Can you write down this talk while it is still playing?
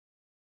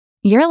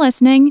You're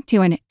listening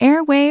to an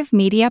Airwave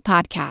Media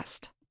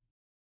Podcast.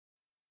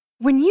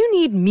 When you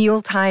need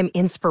mealtime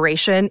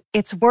inspiration,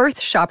 it's worth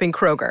shopping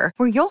Kroger,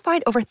 where you'll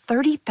find over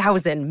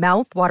 30,000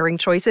 mouth-watering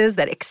choices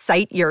that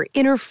excite your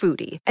inner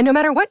foodie. And no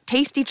matter what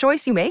tasty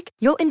choice you make,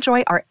 you'll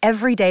enjoy our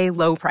everyday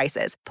low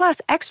prices, plus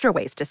extra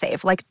ways to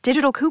save, like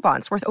digital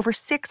coupons worth over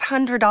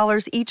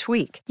 $600 each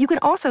week. You can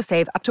also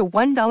save up to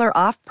 $1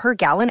 off per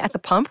gallon at the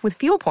pump with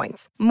fuel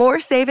points.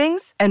 More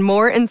savings and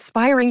more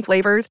inspiring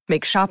flavors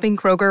make shopping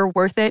Kroger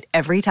worth it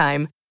every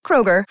time.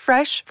 Kroger,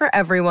 fresh for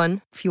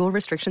everyone. Fuel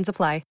restrictions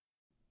apply.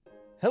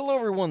 Hello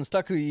everyone,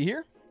 Takuya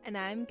here. And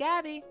I'm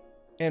Gabby.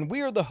 And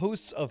we are the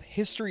hosts of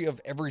History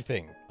of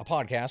Everything, a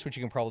podcast which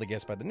you can probably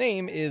guess by the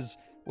name is,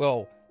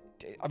 well,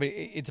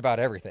 it's about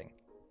everything.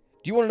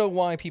 Do you want to know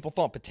why people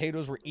thought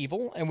potatoes were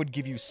evil and would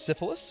give you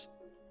syphilis?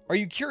 Are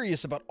you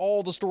curious about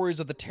all the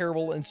stories of the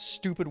terrible and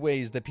stupid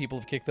ways that people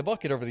have kicked the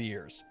bucket over the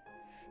years?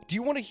 Do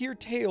you want to hear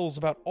tales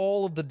about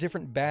all of the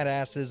different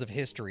badasses of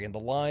history and the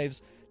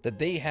lives that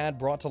they had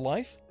brought to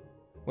life?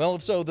 Well,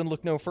 if so, then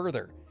look no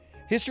further.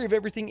 History of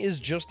Everything is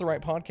just the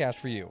right podcast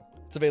for you.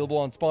 It's available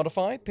on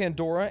Spotify,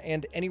 Pandora,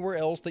 and anywhere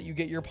else that you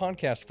get your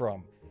podcast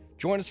from.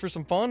 Join us for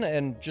some fun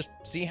and just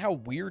see how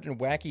weird and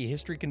wacky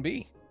history can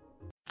be.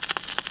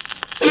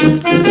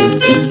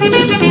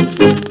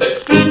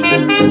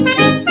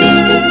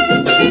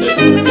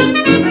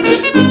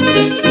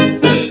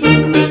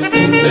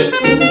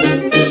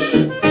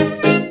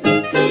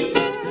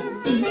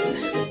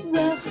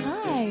 Well,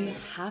 hi.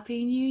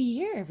 Happy New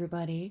Year,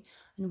 everybody.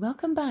 And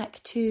welcome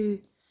back to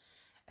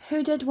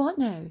Who Did What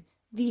Now?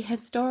 The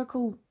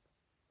historical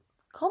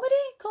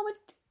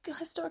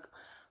historical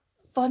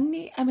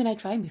funny. I mean, I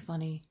try and be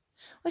funny.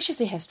 Let's just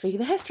say history.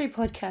 The history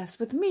podcast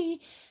with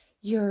me,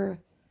 your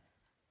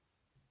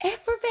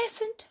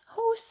effervescent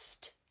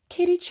host,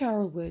 Katie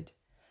Charlwood.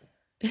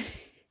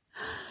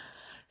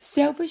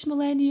 Selfish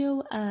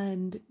millennial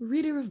and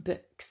reader of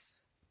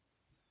books.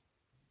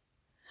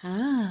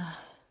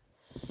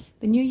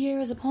 The new year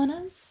is upon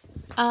us.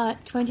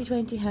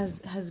 2020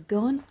 has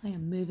gone. I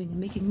am moving and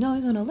making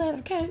noise on a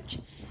leather couch.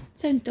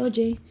 Sounds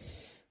dodgy.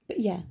 But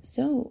yeah,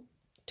 so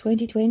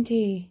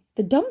 2020,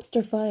 the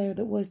dumpster fire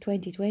that was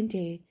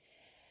 2020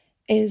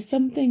 is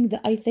something that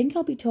I think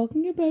I'll be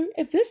talking about.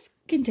 If this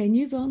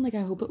continues on like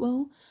I hope it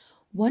will,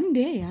 one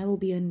day I will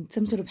be in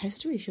some sort of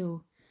history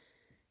show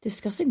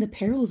discussing the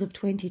perils of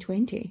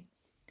 2020.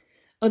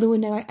 Although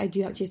now I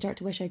do actually start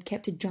to wish I'd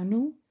kept a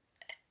journal.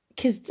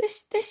 Because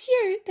this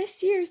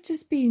year's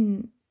just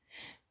been,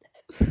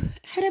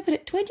 how do I put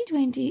it,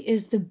 2020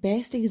 is the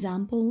best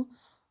example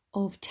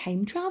of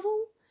time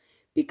travel,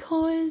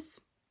 because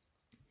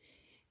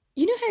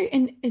you know how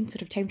in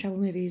sort of time travel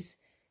movies,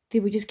 they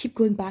would just keep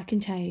going back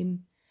in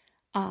time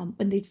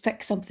when they'd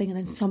fix something and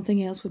then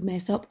something else would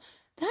mess up.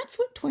 That's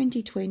what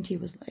 2020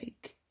 was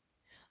like.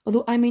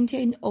 Although I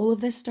maintain all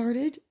of this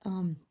started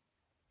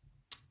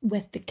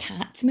with the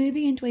Cats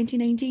movie in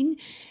 2019,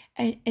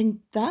 and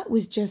that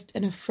was just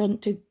an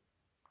affront to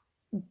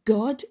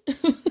God.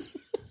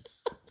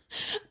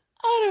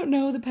 I don't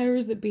know, the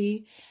powers that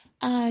be,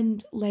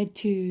 and led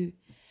to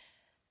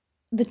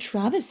the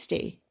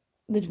travesty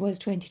that was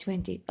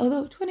 2020.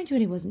 Although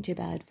 2020 wasn't too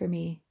bad for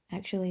me,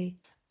 actually.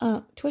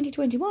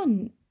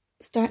 2021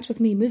 starts with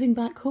me moving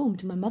back home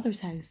to my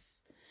mother's house.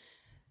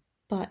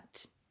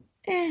 But,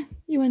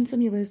 you win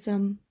some, you lose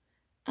some.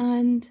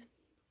 And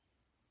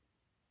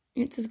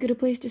it's as good a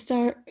place to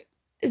start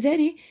as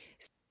any.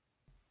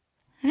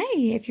 Hi,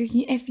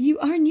 if you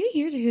are new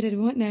here to Who Did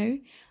What Now,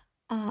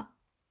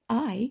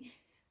 I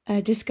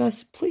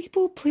discuss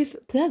people,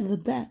 places,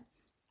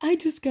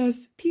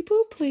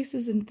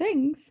 and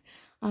things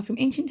from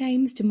ancient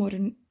times to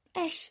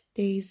modern-ish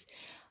days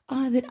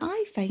that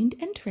I find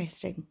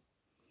interesting.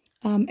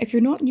 If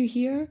you're not new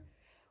here,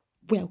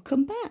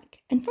 welcome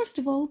back. And first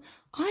of all,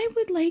 I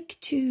would like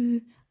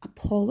to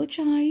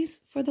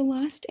apologise for the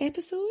last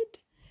episode.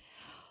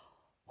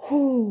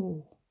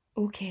 Oh,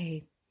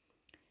 okay.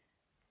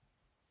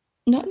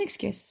 Not an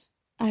excuse.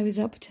 I was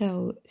up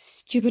till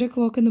stupid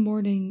o'clock in the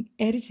morning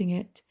editing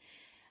it,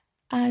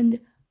 and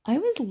I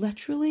was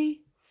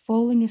literally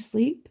falling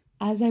asleep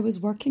as I was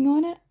working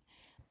on it.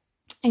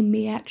 I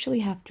may actually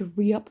have to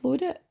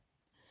re-edit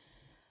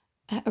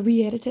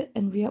it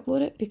and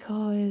re-upload it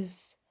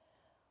because,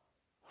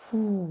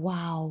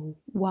 wow.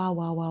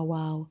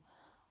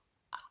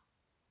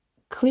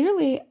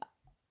 Clearly,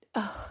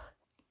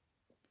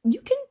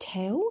 you can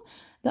tell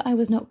that I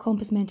was not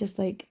compos mentis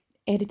like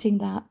editing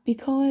that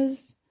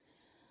because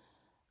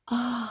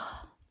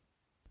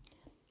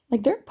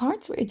like there are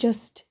parts where it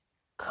just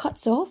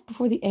cuts off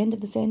before the end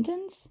of the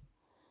sentence.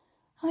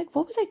 I'm like,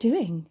 what was I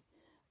doing?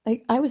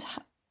 Like I was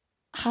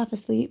half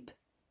asleep,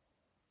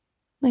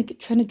 like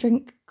trying to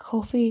drink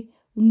coffee,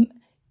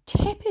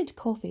 tepid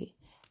coffee,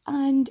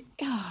 and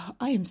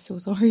I am so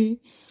sorry.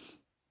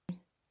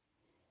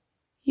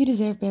 You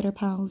deserve better,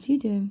 pals, you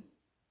do.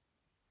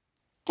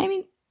 I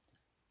mean,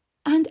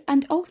 and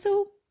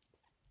also,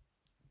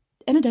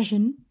 in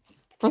addition,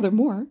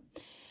 furthermore,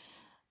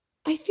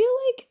 I feel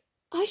like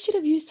I should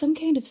have used some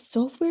kind of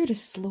software to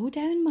slow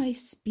down my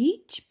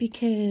speech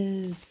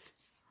because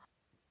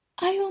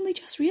I only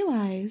just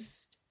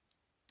realised.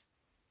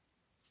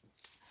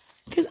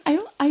 Because I,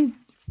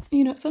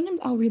 sometimes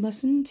I'll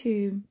re-listen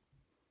to,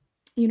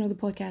 the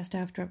podcast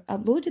after I've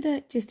uploaded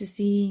it just to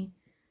see.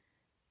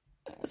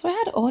 So I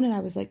had it on and I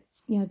was like,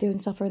 doing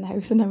stuff around the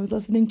house and I was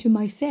listening to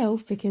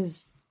myself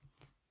because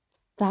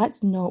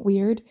that's not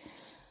weird.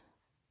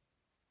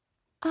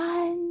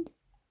 And,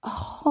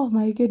 oh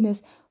my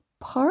goodness,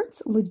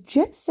 parts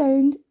legit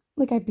sound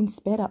like I've been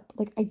sped up.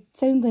 Like I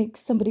sound like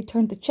somebody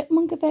turned the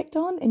chipmunk effect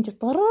on and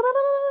just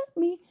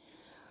me.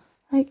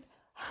 Like,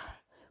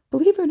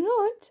 believe it or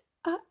not,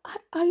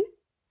 I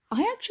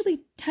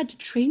actually had to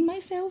train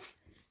myself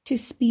to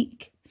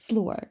speak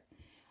slower.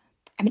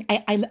 I mean,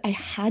 I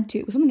had to.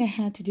 It was something I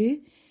had to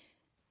do.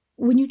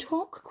 When you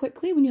talk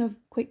quickly, when you have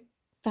quick,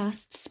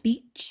 fast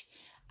speech,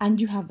 and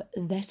you have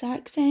this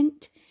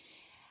accent,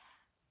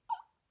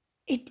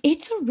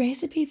 it's a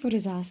recipe for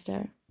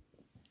disaster.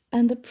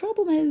 And the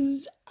problem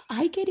is,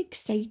 I get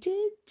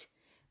excited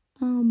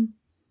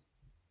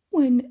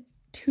when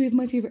two of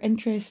my favourite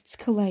interests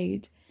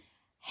collide.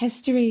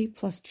 History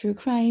plus true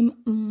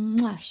crime,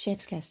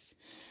 chef's kiss.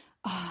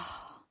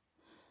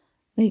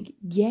 Like,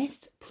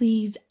 yes,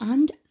 please,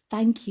 and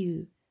thank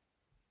you.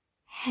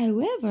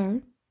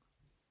 However,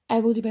 I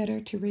will do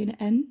better to rein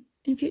it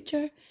in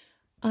future.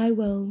 I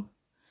will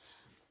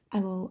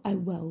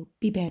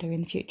be better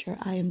in the future.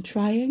 I am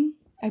trying,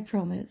 I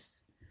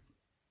promise.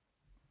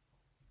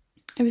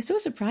 I was so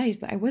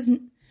surprised that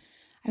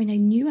I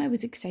knew I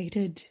was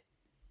excited,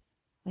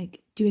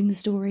 like, doing the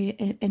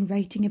story and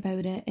writing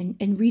about it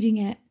and reading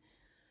it,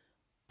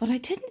 but I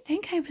didn't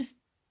think I was,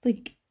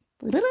 like,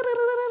 I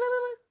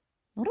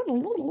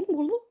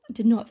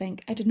did not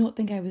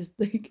think I was,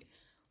 like.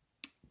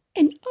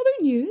 In other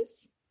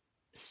news,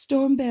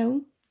 Storm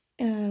Bell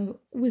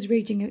was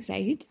raging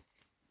outside.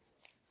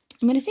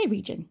 I'm going to say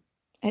raging.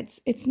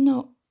 It's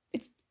more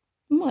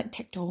like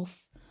ticked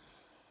off.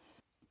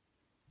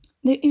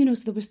 So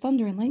there was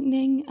thunder and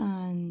lightning,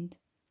 and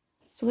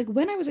so, like,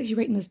 when I was actually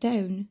writing this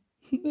down,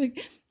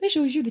 like, that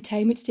shows you the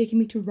time it's taking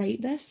me to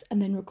write this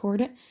and then record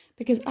it,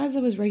 because as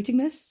I was writing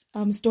this,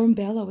 Storm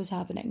Bella was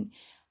happening,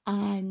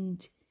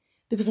 and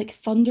there was, like,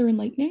 thunder and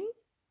lightning,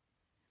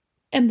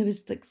 and there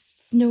was, like,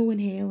 snow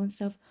and hail and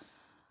stuff.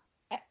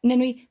 And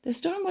anyway, the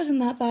storm wasn't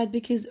that bad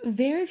because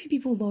very few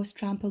people lost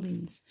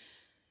trampolines.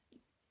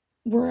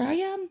 Where I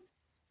am,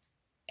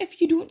 if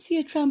you don't see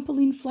a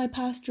trampoline fly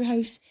past your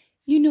house,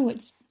 you know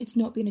it's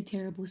not been a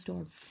terrible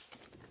storm.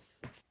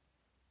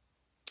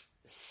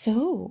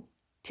 So,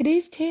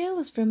 today's tale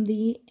is from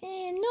the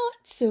not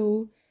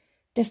so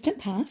distant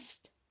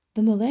past,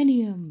 the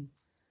millennium.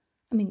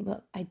 I mean,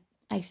 well,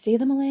 I say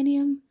the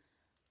millennium,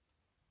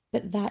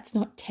 but that's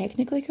not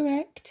technically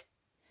correct.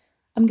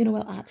 I'm going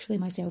to actually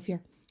myself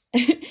here.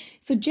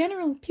 So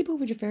general people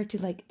would refer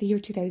to, like, the year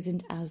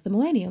 2000 as the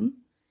millennium,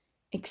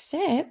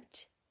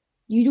 except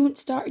you don't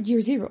start at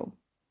year 0.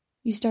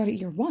 You start at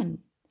year 1.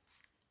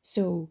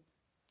 So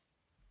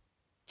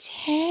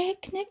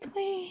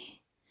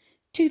technically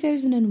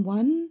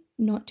 2001,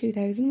 not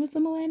 2000, was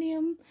the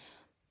millennium,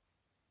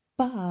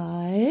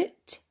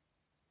 but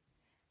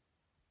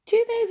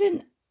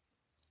 2000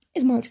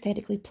 is more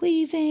aesthetically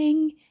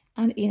pleasing,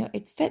 and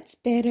it fits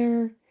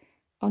better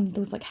on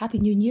those, like, Happy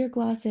New Year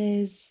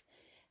glasses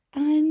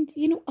and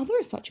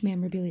other such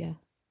memorabilia.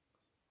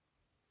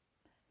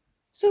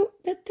 So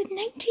the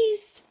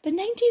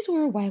 90s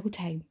were a wild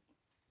time.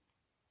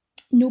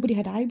 Nobody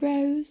had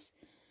eyebrows,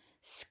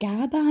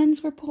 ska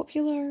bands were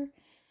popular,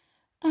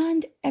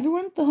 and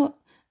everyone thought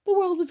the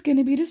world was going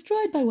to be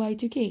destroyed by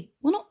Y2K.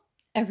 Well, not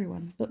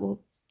everyone, but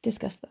we'll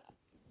discuss that.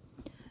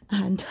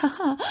 And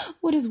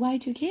what is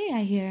Y2K,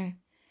 I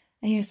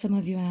hear some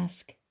of you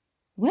ask.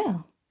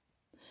 Well,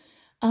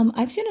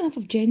 I've seen enough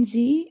of Gen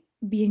Z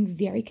being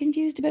very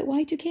confused about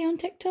Y2K on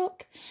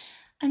TikTok,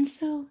 and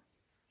so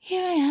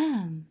here I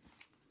am.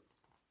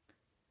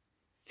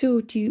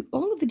 So to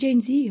all of the Gen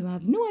Z who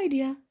have no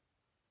idea,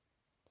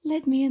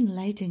 let me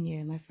enlighten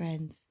you, my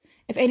friends.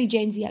 If any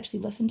Gen Z actually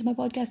listen to my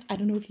podcast, I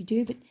don't know if you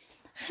do, but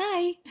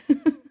hi!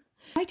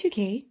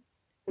 Y2K,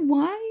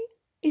 Y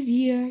is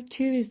year,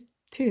 2 is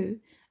 2,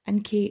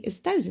 and K is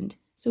 1000.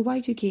 So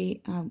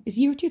Y2K is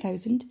year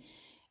 2000,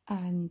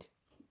 and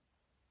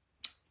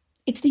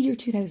it's the year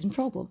 2000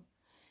 problem,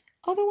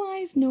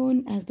 otherwise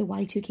known as the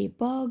Y2K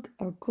bug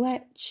or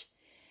glitch,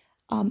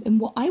 and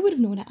what I would have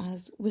known it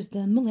as was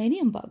the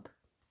millennium bug.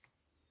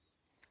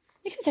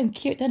 Makes it sound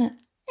cute, doesn't it?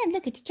 And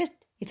look,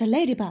 it's a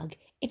ladybug.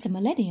 It's a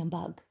millennium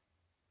bug.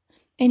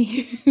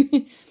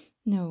 Anywho,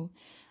 no.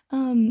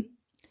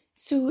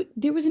 So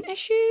there was an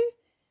issue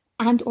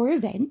and or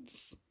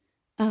events,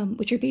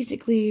 which are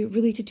basically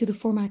related to the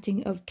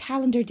formatting of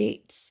calendar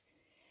dates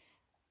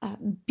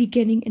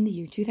beginning in the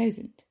year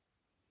 2000.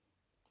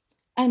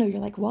 I know, you're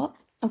like, what?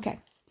 Okay,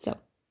 so,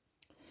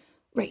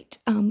 right,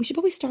 we should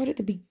probably start at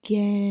the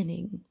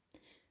beginning.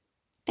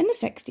 In the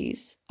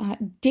 60s,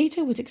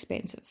 data was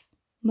expensive,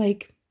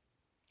 like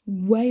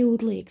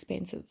wildly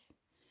expensive.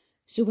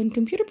 So when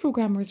computer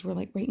programmers were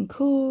like writing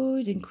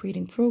code and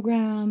creating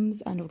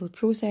programs and all those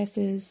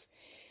processes,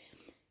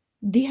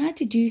 they had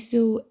to do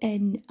so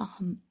in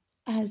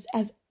as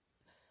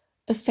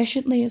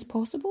efficiently as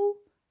possible,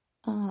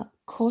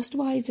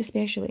 cost-wise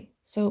especially.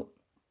 So,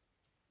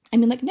 I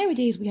mean, like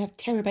nowadays we have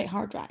terabyte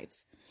hard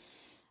drives.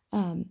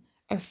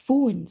 Our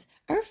phones,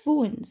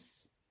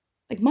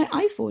 like my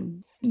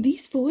iPhone,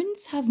 these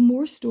phones have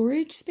more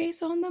storage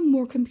space on them,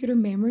 more computer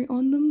memory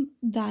on them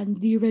than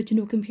the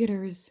original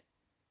computers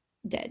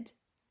did.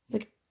 It's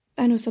like,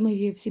 I know some of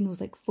you have seen those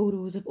like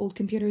photos of old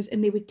computers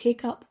and they would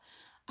take up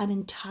an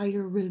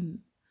entire room.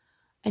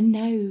 And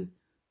now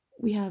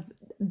we have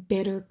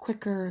better,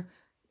 quicker,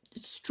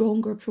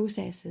 stronger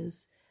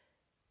processes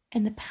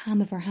in the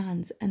palm of our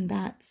hands. And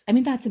that's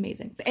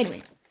amazing. But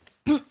anyway,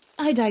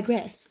 I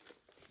digress.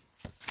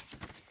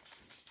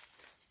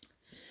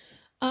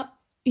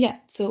 Yeah,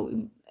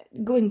 so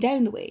going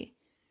down the way,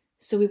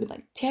 so we would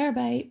like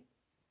terabyte,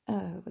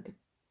 like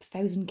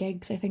 1,000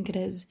 gigs, I think it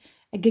is,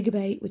 a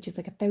gigabyte, which is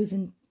like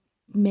 1,000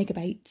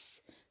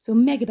 megabytes. So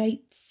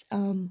megabytes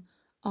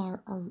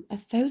are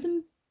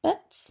 1,000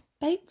 bits.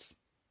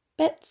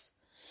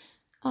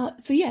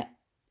 So yeah,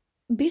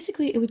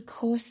 basically it would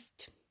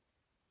cost,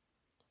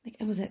 like,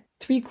 was it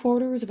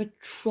 $750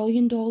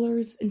 billion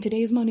in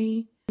today's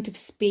money, amount of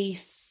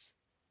space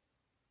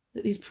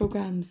that these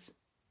programs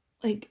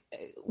like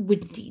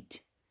would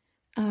need.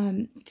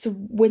 So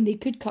when they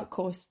could cut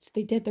costs,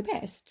 they did their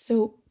best.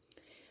 So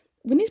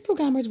when these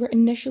programmers were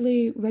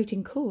initially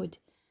writing code,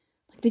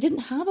 like, they didn't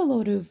have a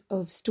lot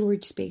of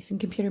storage space and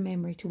computer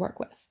memory to work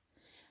with.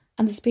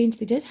 And the space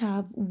they did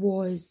have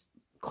was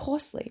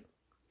costly.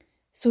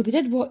 So they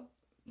did what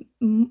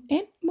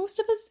any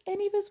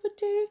of us would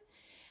do,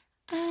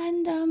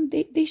 and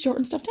they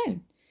shortened stuff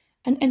down.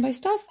 And by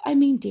stuff, I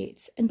mean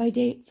dates. And by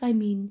dates, I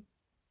mean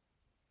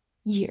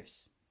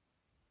years.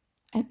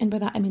 And by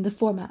that, I mean the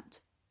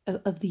format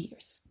of the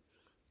years.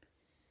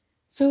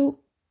 So,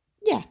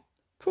 yeah,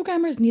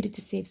 programmers needed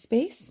to save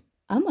space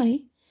and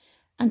money,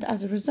 and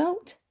as a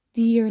result,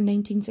 the year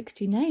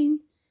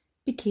 1969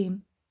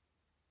 became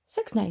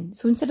 69.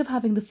 So instead of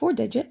having the 4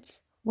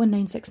 digits,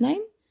 1969,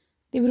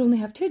 they would only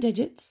have 2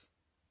 digits,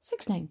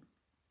 69.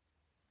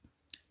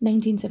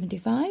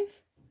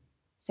 1975,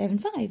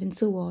 75, and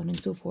so on and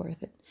so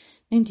forth.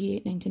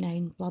 98,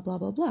 99, blah, blah,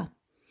 blah, blah.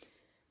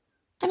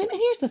 I mean, and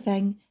here's the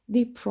thing,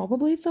 they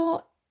probably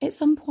thought at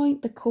some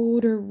point the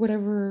code or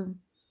whatever,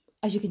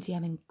 as you can see,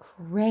 I'm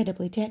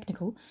incredibly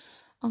technical,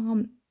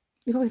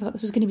 they probably thought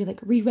this was going to be like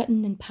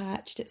rewritten and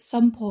patched at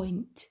some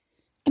point.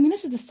 I mean,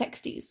 this is the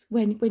 60s,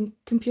 when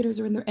computers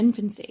are in their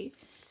infancy.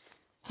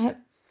 I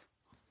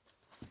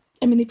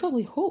mean, they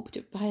probably hoped,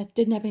 but I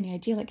didn't have any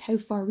idea like how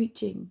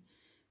far-reaching,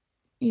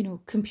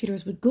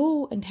 computers would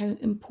go and how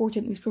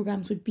important these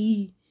programs would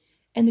be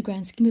in the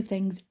grand scheme of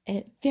things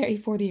 30,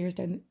 40 years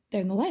down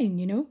the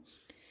line,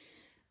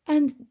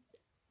 And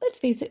let's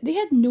face it, they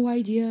had no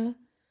idea,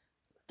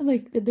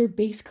 like, that their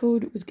base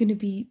code was going to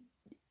be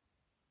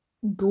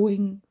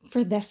going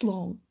for this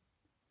long.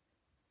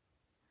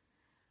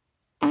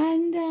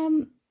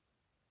 And,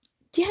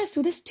 yeah,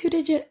 so this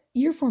 2-digit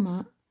year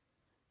format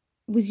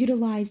was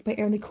utilised by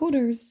early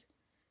coders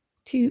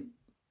to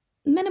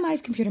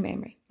minimise computer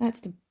memory.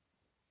 That's the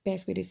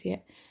best way to say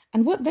it.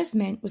 And what this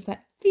meant was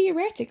that,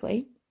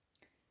 theoretically,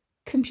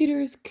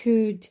 computers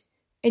could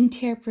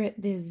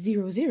interpret the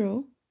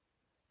 00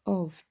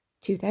 of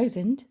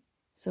 2000,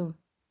 so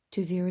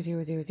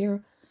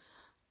 20000,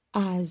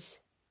 as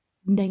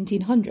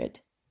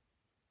 1900.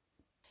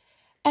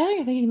 I know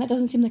you're thinking that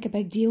doesn't seem like a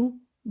big deal,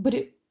 but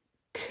it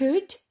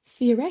could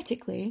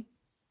theoretically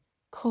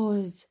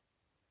cause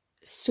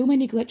so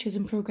many glitches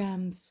in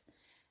programs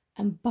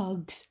and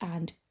bugs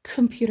and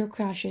computer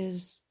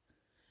crashes.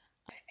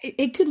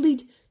 It could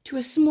lead to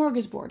a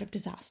smorgasbord of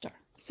disaster.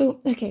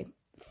 So, okay,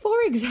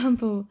 for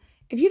example,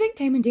 if you think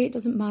time and date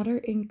doesn't matter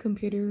in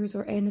computers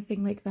or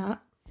anything like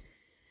that,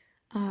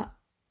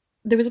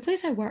 there was a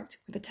place I worked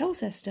with a till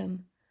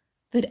system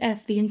that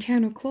if the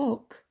internal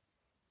clock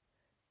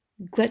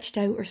glitched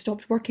out or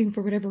stopped working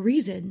for whatever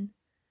reason,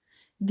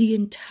 the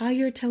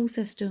entire till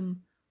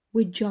system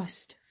would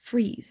just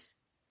freeze.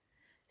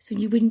 So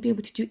you wouldn't be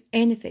able to do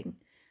anything.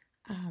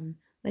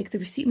 Like the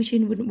receipt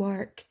machine wouldn't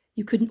work.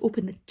 You couldn't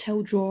open the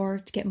till drawer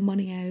to get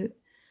money out.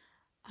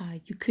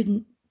 You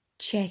couldn't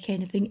check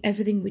anything.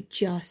 Everything would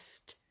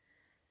just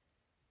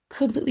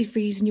completely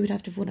freeze, and you would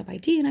have to phone up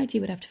IT, and IT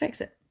would have to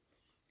fix it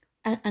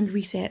and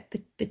reset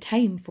the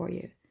time for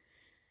you.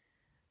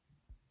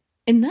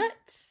 And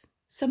that's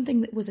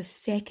something that was a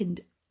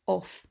second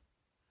off.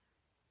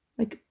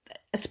 Like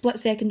a split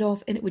second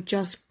off, and it would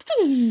just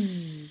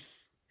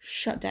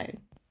shut down.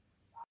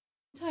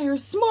 Entire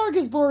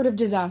smorgasbord of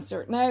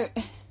disaster. Now,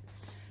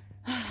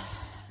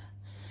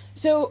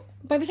 so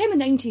by the time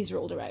the 90s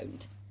rolled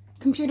around,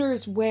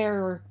 computers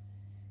were,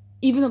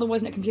 even though there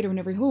wasn't a computer in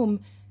every home,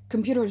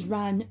 computers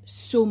ran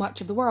so much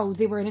of the world.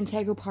 They were an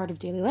integral part of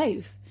daily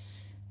life.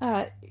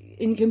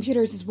 In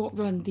computers is what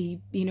run the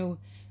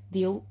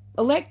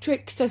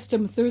electric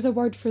systems. There's a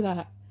word for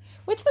that.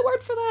 What's the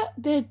word for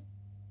that?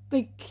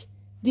 like,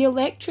 the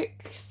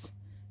electrics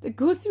that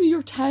go through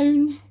your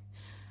town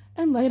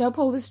and light up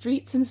all the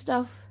streets and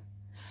stuff.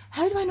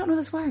 How do I not know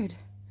this word?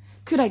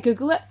 Could I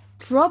Google it?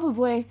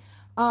 Probably.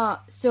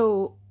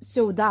 So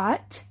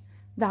that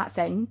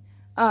thing,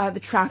 the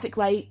traffic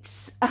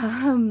lights,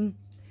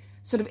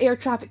 sort of air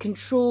traffic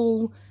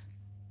control,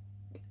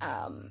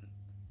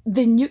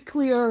 the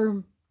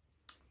nuclear.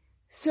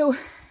 So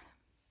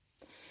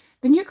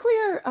the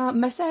nuclear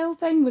missile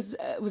thing was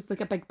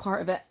like a big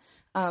part of it,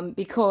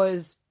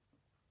 because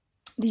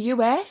the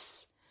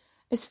US,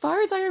 as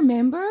far as I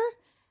remember,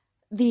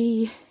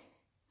 in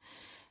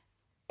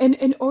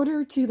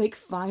order to like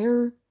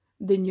fire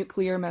the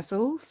nuclear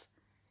missiles,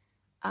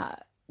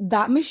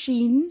 that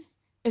machine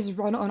is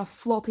run on a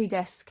floppy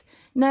disk.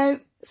 Now,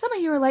 some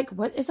of you are like,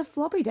 what is a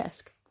floppy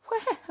disk?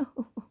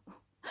 Well,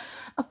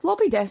 a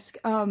floppy disk,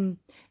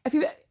 if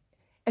you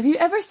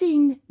ever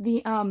seen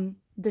the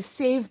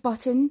save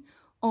button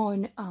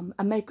on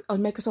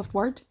Microsoft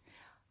Word,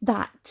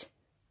 that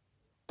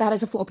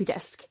is a floppy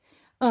disk.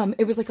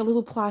 It was like a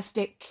little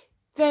plastic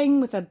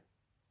thing with a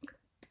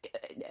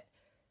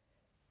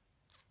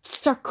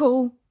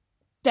circle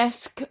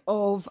disk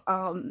of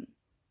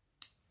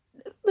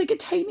like a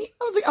tiny.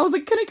 I was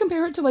like, can I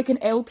compare it to like an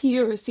LP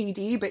or a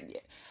CD? But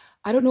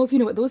I don't know if you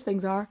know what those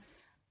things are.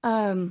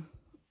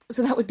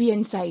 So that would be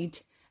inside,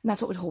 and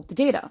that's what would hold the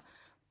data.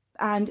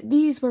 And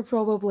these were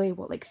probably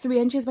like 3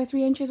 inches by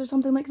 3 inches or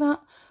something like that.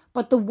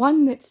 But the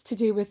one that's to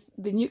do with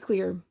the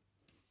nuclear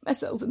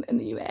missiles in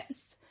the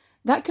US,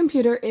 that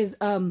computer is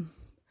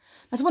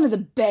that's one of the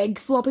big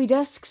floppy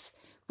disks,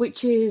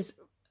 which is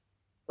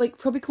like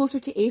probably closer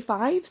to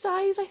A5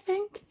 size, I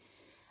think.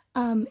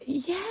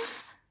 Yeah.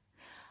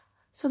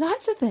 So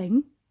that's a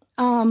thing.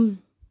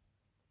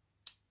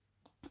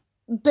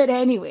 But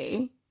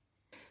anyway,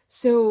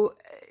 so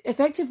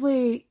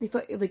effectively, they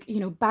thought, like, you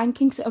know,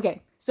 banking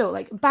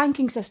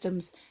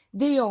systems,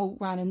 they all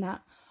ran in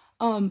that.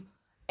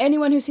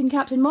 Anyone who's seen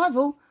Captain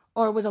Marvel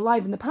or was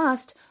alive in the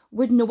past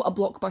would know what a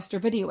Blockbuster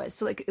video is.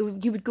 So like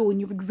you would go and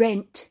you would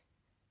rent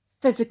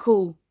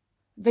physical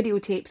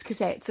videotapes,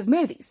 cassettes of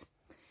movies.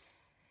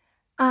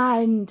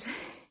 And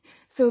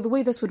so the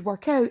way this would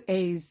work out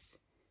is,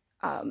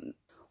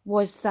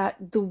 was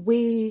that the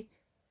way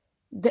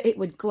that it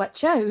would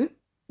glitch out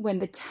when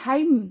the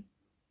time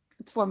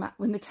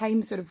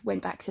sort of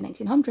went back to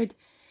 1900,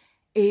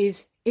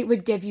 is it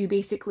would give you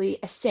basically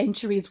a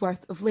century's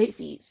worth of late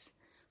fees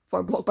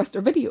for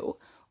Blockbuster Video,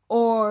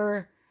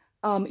 or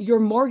your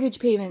mortgage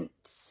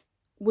payments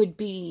would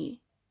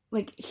be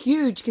like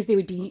huge because they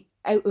would be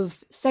out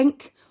of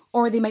sync,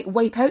 or they might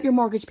wipe out your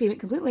mortgage payment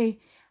completely,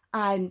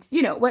 and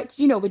which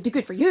would be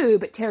good for you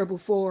but terrible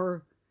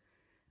for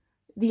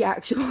the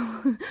actual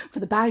for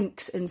the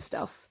banks and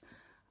stuff.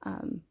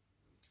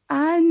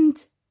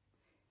 And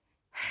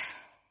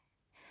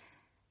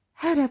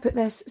how do I put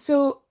this?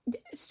 So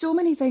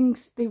many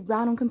things, they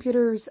ran on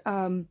computers,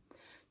 to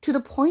the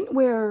point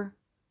where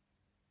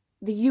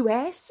the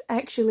US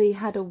actually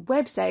had a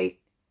website.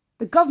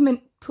 The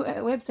government put out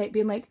a website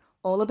being like,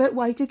 all about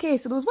Y2K.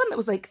 So there was one that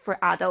was like for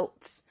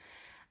adults,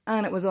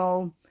 and it was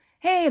all,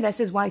 hey, this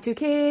is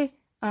Y2K,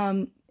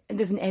 and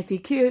there's an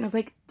FAQ, and I was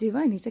like, do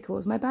I need to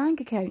close my bank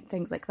account?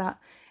 Things like that.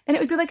 And it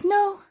would be like,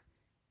 no,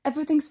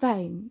 everything's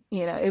fine.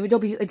 It would all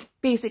be, it's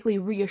basically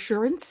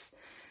reassurance.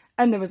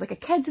 And there was like a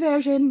kids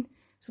version,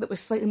 so that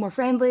was slightly more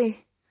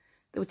friendly.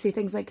 That would say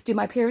things like, do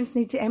my parents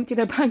need to empty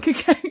their bank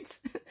accounts?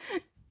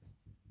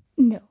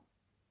 No.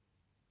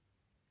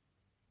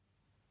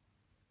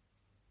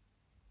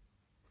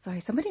 Sorry,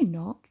 somebody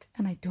knocked,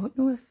 and I don't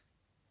know if...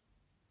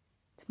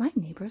 Did my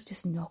neighbours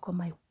just knock on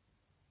my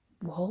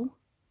wall?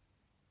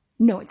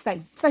 No, it's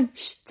fine. It's fine.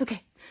 Shh, it's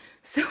okay.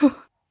 So,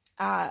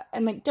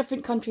 in like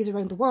different countries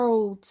around the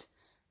world,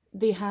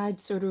 they had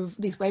sort of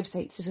these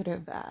websites to sort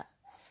of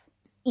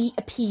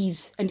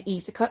appease and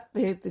ease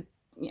the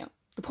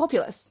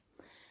populace.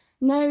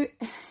 Now,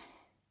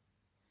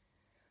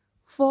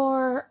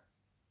 for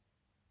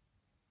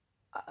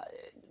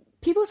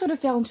people sort of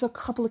fell into a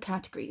couple of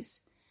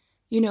categories.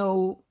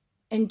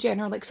 In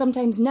general, like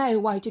sometimes now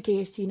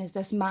Y2K is seen as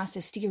this mass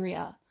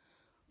hysteria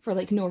for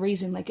like no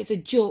reason, like it's a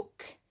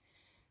joke,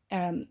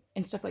 and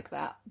stuff like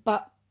that.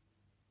 But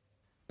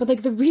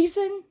like the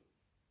reason,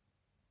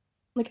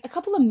 like a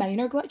couple of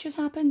minor glitches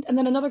happened, and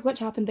then another glitch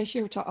happened this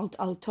year, which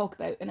I'll talk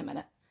about in a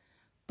minute.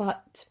 And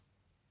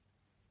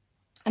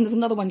there's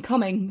another one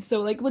coming,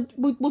 so like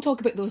we'll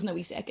talk about those in a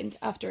wee second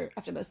after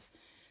this.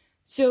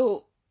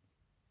 So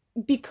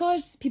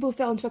because people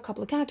fell into a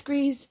couple of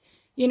categories,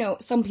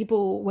 some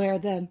people were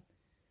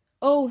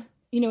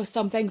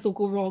some things will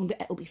go wrong,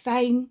 but it'll be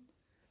fine.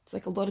 It's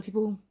like a lot of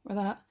people were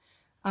that.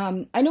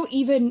 I know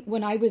even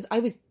when I was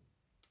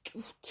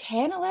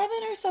 10, 11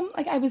 or something,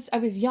 like I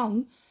was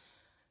young.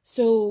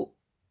 So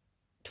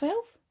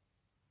 12?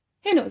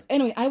 Who knows?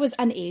 Anyway, I was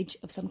an age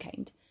of some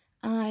kind.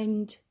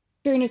 And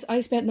fairness,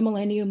 I spent the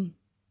millennium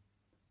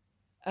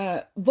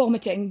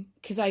vomiting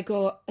because I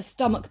got a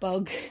stomach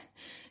bug.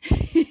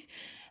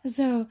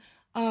 So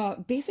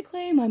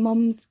basically my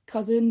mum's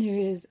cousin, who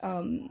is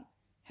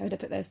how would I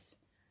put this?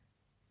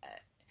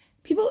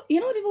 People, you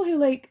know, people who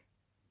like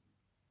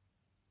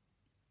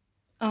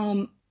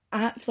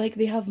act like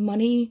they have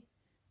money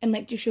and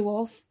like to show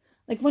off,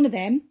 like one of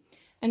them.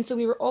 And so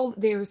we were all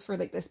there for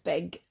like this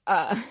big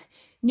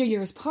New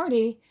Year's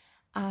party,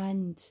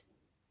 and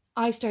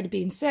I started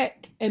being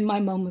sick, and my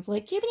mum was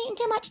like, "You've been eating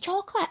too much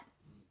chocolate."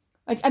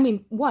 I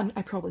mean, one,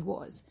 I probably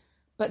was,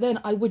 but then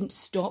I wouldn't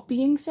stop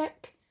being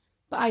sick.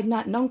 But I had an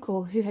aunt and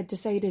uncle who had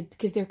decided,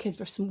 because their kids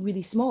were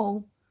really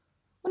small,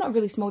 well, not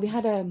really small, they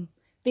had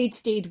they'd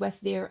stayed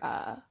with their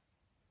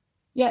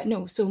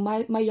so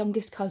my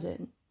youngest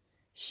cousin,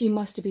 she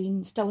must have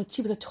been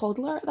she was a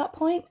toddler at that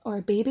point, or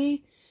a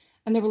baby,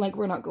 and they were like,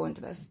 "We're not going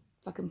to this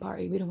fucking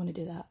party, we don't want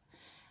to do that."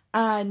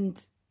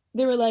 And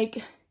they were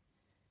like,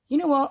 "You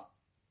know what,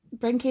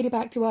 bring Katie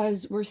back to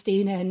us, we're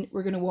staying in,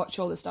 we're going to watch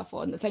all the stuff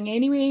on the thing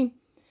anyway."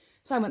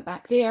 So I went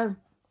back there,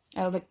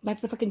 I was like,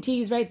 "That's the fucking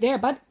teas right there,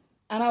 bud."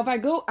 And off I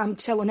go, I'm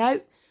chilling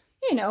out,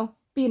 you know,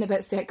 being a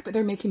bit sick, but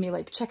they're making me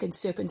like chicken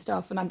soup and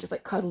stuff, and I'm just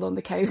like cuddled on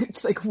the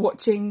couch, like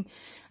watching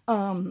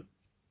the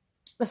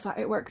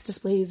fireworks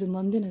displays in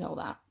London and all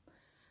that.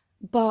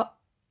 But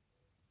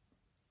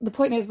the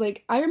point is,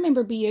 like, I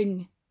remember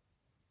being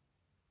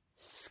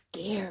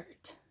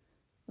scared.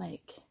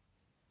 Like,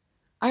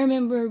 I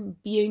remember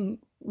being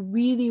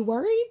really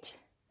worried.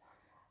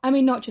 I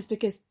mean, not just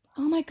because,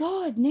 oh my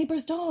God,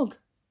 neighbour's dog,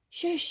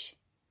 shush.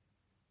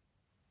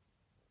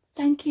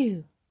 Thank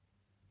you.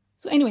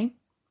 So anyway,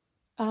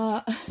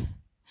 I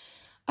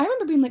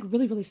remember being like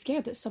really, really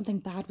scared that something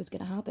bad was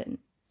going to happen.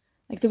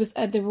 Like there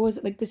was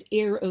like this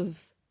air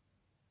of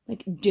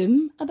like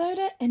doom about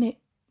it, and it.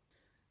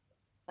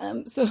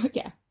 So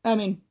yeah, I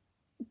mean,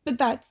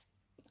 but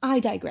I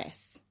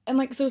digress. And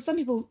like, so some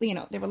people, you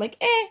know, they were like,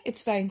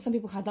 it's fine. Some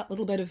people had that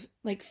little bit of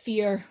like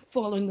fear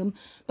following them.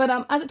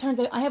 But as it turns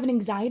out, I have an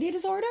anxiety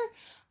disorder,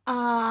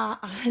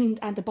 and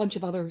a bunch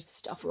of other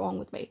stuff wrong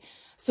with me.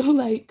 So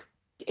like,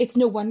 it's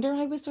no wonder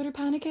I was sort of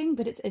panicking,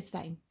 but it's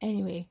fine.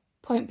 Anyway,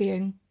 point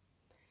being,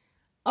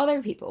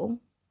 other people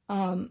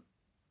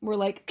were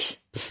like,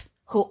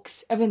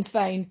 hoax, everything's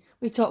fine,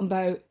 we're talking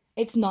about,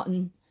 it's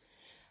nothing.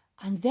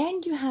 And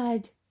then you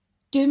had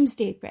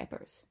doomsday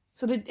preppers.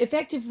 So that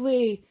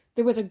effectively,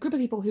 there was a group of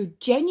people who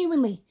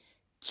genuinely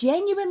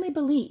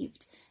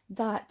believed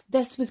that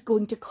this was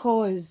going to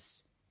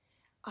cause,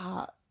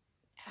 not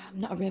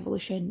a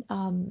revolution,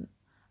 an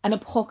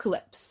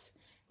apocalypse.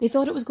 They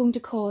thought it was going to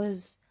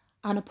cause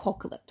an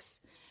apocalypse,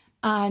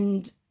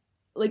 and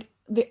like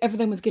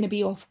everything was going to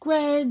be off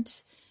grid.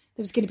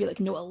 There was going to be like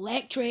no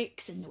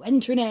electrics and no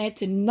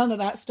internet and none of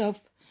that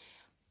stuff.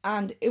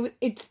 And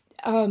it's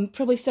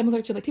probably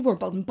similar to like people were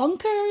building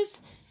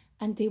bunkers,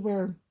 and they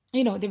were,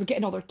 you know, they were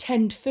getting all their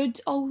tinned food,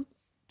 all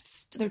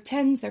their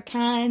tins, their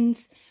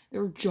cans,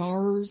 their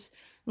jars,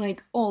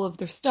 like all of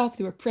their stuff.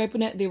 They were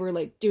prepping it. They were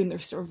like doing their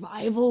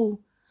survival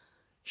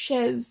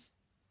shiz.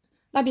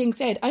 That being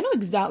said, I know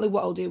exactly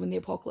what I'll do when the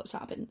apocalypse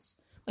happens.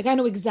 Like, I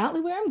know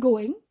exactly where I'm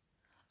going.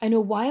 I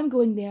know why I'm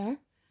going there.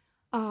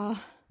 I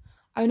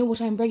know what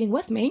I'm bringing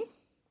with me.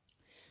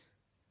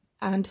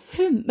 And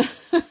whom.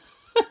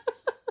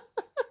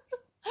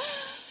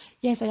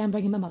 Yes, I am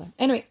bringing my mother.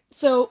 Anyway,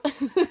 so,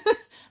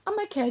 and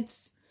my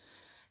kids.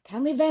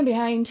 Can't leave them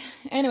behind.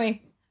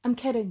 Anyway, I'm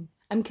kidding.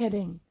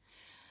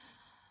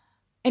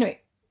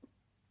 Anyway,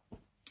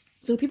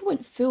 so people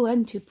went full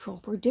into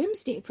proper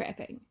doomsday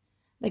prepping.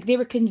 Like, they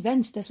were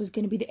convinced this was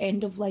going to be the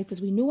end of life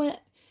as we know it.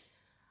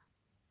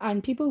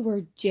 And people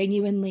were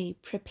genuinely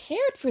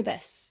prepared for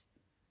this.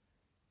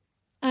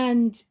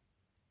 And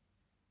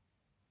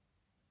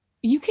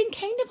you can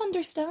kind of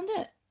understand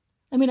it.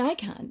 I mean, I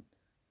can.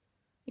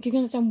 Like, you can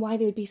understand why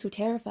they would be so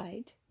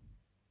terrified.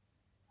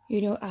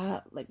 You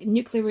know, like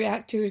nuclear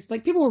reactors,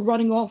 like people were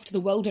running off to the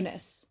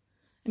wilderness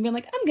and being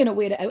like, I'm going to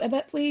wait it out a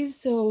bit, please.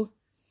 So,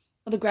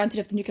 although granted,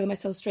 if the nuclear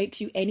missile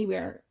strikes you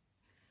anywhere,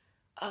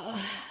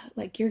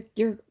 like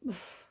you're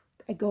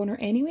a goner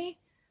anyway.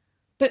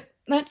 But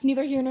that's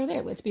neither here nor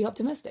there. Let's be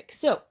optimistic.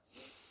 So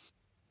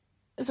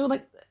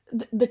like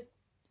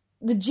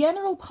the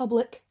general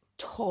public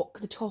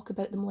the talk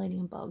about the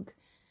Millennium Bug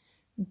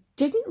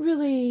didn't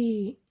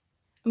really,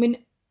 I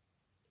mean,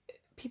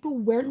 people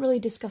weren't really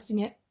discussing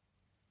it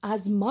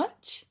as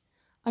much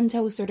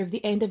until sort of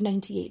the end of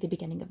 98, the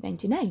beginning of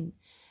 99.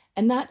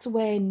 And that's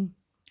when,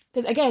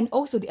 because again,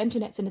 also the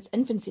internet's in its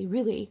infancy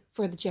really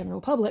for the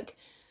general public.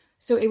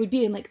 So it would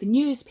be in like the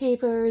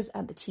newspapers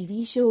and the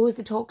TV shows,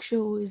 the talk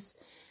shows,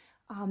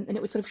 and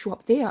it would sort of show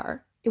up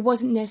there. It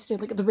wasn't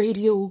necessarily like the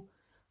radio.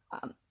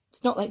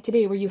 It's not like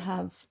today where you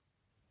have,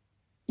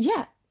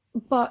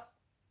 but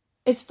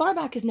as far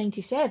back as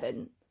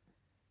 97,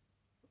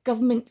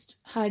 government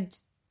had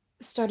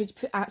started to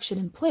put action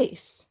in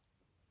place.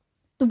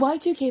 The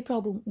Y2K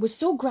problem was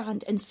so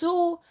grand and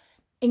so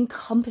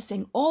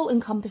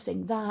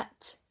all-encompassing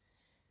that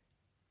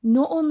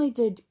not only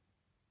did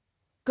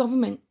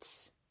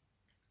governments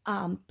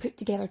put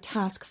together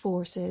task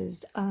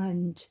forces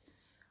and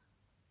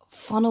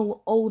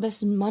funnel all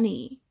this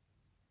money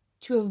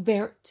to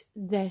avert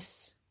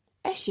this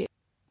issue,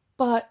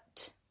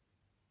 but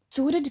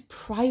so did the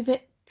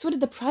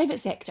private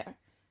sector.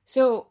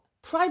 So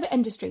private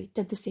industry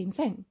did the same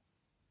thing.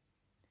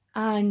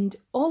 And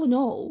all in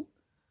all,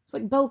 it's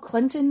like Bill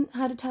Clinton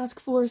had a task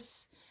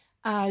force,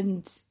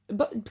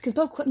 but because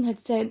Bill Clinton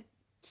had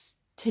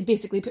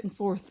basically put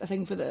forth a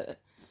thing for the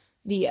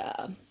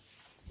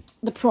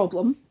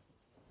problem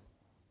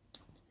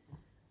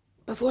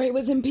before he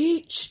was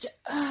impeached.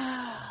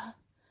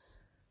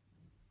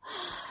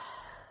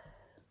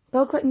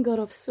 Bill Clinton got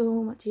off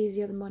so much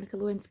easier than Monica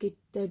Lewinsky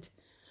did.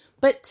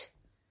 But,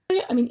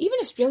 I mean, even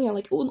Australia,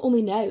 like,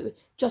 only now,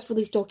 just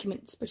released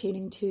documents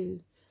pertaining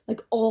to,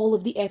 like, all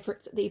of the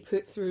efforts that they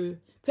put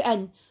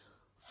in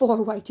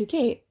for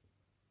Y2K.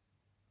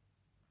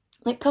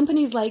 Like,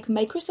 companies like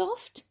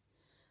Microsoft,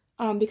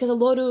 because a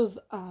lot of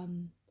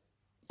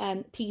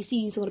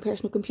PCs, a lot of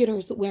personal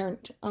computers that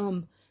weren't,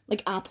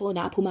 like, Apple and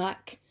Apple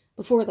Mac,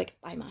 before, like,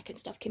 iMac and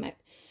stuff came out,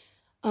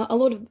 a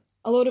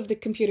lot of the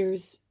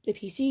computers, the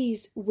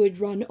PCs, would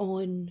run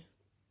on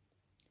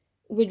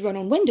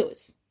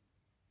Windows,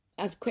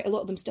 as quite a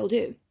lot of them still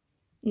do.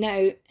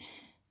 Now,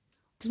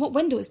 because what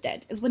Windows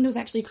did is Windows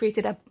actually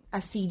created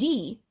a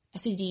CD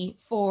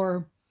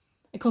for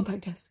a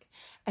compact disc,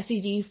 a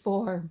CD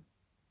for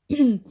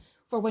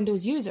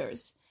Windows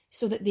users,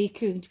 so that they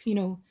could,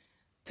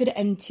 put it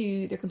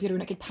into their computer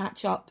and it could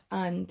patch up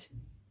and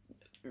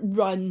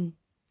run,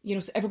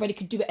 so everybody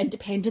could do it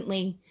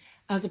independently,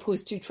 as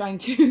opposed to trying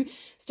to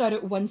start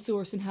at one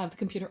source and have the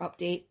computer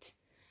update.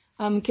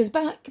 Because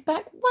back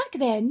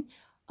then,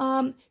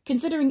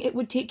 considering it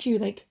would take you,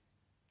 like...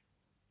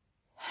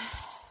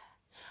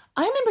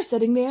 I remember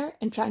sitting there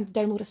and trying to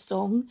download a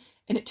song,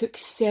 and it took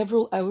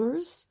several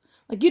hours.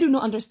 Like, you do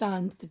not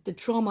understand the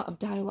trauma of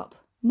dial-up.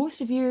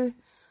 Most of you...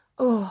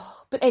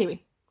 Oh, but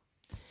anyway.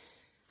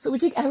 So it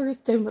would take hours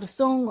to download a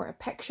song or a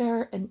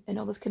picture and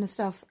all this kind of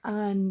stuff.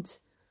 And,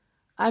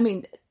 I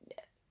mean,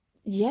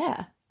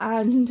 yeah.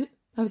 And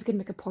I was going to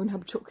make a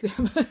Pornhub joke there,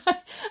 but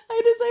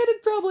I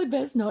decided probably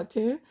best not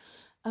to.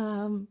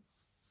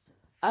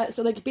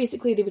 So, like,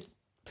 basically they would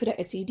put out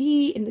a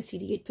CD, and the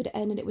CD you'd put it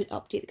in, and it would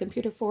update the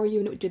computer for you,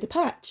 and it would do the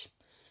patch,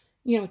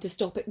 to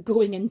stop it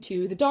going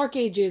into the dark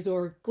ages,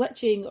 or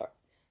glitching, or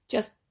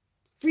just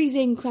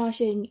freezing,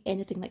 crashing,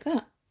 anything like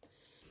that.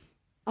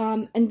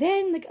 And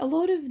then, like, a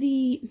lot of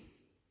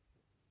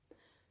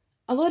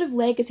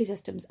legacy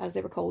systems, as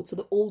they were called, so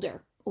the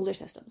older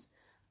systems,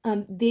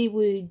 they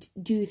would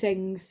do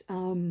things,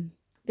 there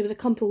was a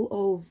couple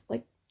of,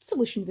 like,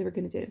 solutions they were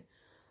going to do.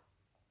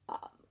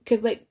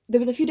 Because, like, there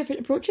was a few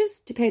different approaches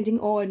depending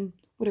on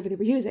whatever they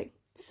were using.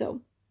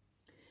 So,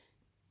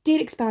 date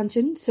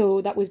expansion,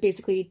 so that was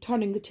basically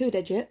turning the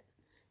 2-digit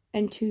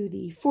into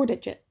the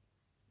 4-digit.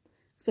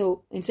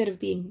 So, instead of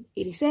being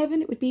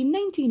 87, it would be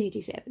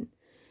 1987.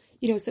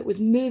 So it was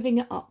moving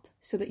it up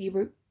so that it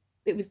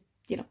was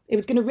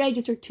going to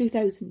register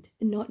 2000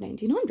 and not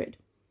 1900.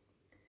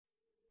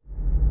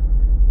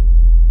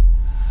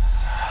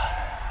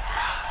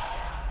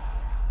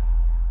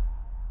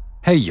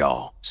 Hey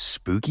y'all,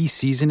 spooky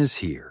season is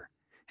here.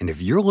 And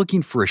if you're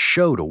looking for a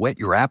show to whet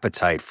your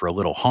appetite for a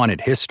little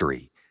haunted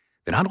history,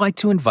 then I'd like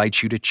to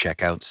invite you to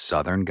check out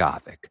Southern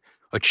Gothic,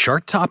 a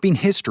chart-topping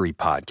history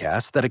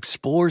podcast that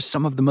explores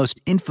some of the most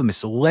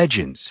infamous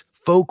legends,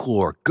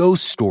 folklore,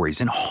 ghost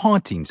stories, and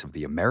hauntings of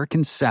the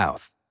American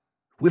South.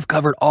 We've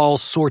covered all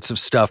sorts of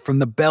stuff from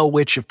the Bell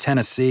Witch of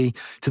Tennessee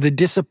to the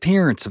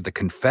disappearance of the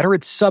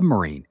Confederate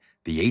submarine,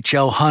 the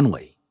H.L.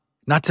 Hunley.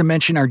 Not to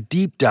mention our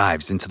deep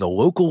dives into the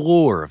local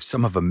lore of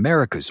some of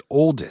America's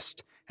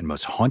oldest and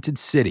most haunted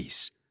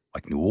cities,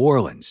 like New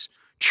Orleans,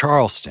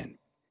 Charleston,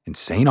 and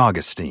St.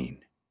 Augustine.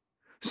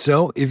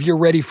 So, if you're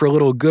ready for a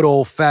little good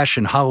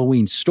old-fashioned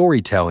Halloween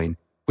storytelling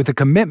with a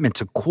commitment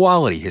to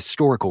quality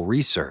historical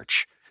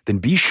research, then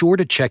be sure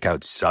to check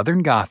out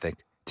Southern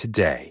Gothic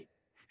today.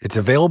 It's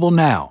available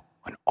now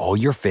on all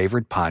your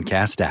favorite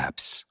podcast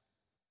apps.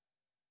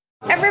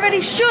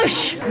 Everybody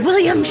shush!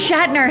 William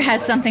Shatner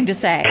has something to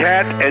say.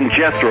 Cat and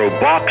Jethro,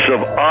 box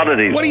of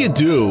oddities. What do you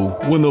do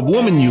when the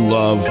woman you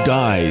love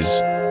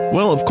dies?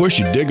 Well, of course,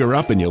 you dig her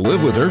up and you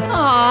live with her.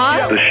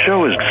 Aww. The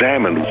show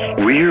examines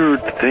weird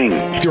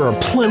things. There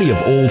are plenty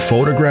of old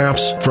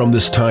photographs from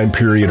this time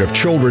period of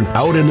children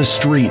out in the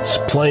streets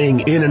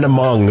playing in and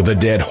among the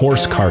dead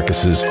horse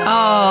carcasses.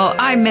 Oh,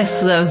 I miss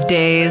those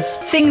days.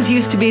 Things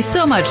used to be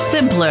so much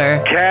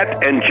simpler.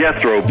 Cat and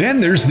Jethro. Then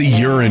there's the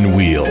urine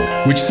wheel,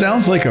 which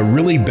sounds like a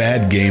really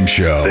bad game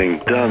show.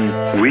 They've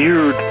done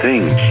weird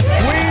things.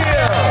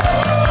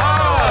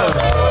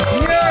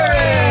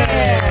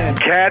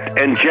 Cat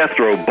and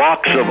Jethro,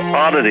 box of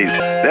oddities.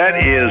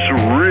 That is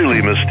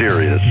really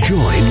mysterious.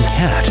 Join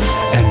Cat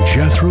and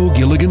Jethro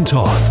Gilligan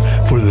Toth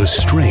for the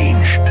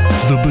strange,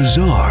 the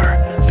bizarre,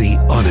 the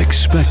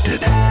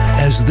unexpected,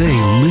 as they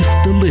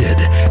lift the lid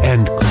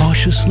and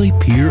cautiously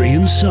peer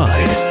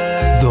inside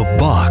the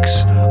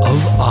Box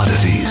of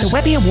Oddities. The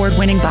Webby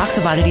Award-winning Box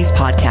of Oddities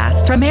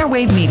podcast from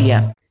Airwave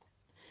Media.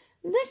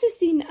 This is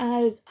seen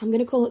as, I'm going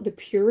to call it the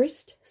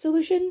purest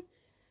solution,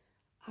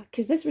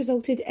 because this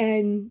resulted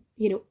in,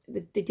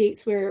 the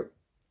dates were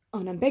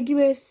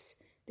unambiguous,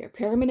 they're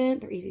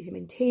permanent, they're easy to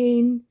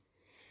maintain.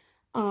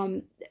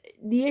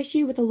 The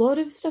issue with a lot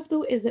of stuff,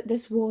 though, is that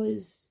this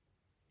was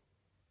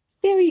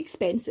very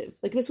expensive.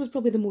 Like, this was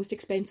probably the most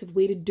expensive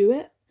way to do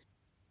it.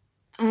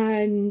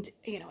 And,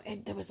 you know,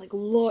 there was, like,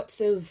 lots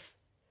of...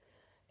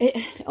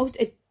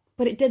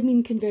 But it did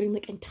mean converting,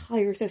 like,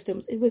 entire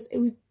systems. It was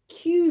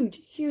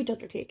huge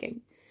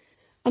undertaking.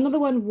 Another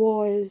one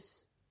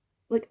was,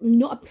 like,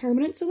 not a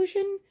permanent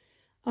solution.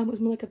 It was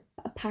more like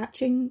a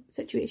patching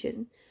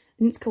situation.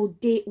 And it's called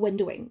date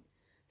windowing.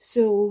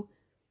 So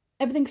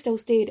everything still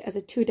stayed as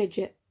a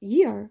 2-digit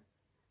year,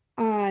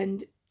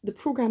 and the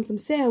programs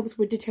themselves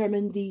would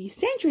determine the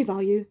century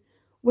value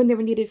when they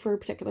were needed for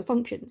particular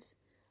functions.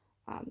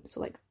 So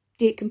like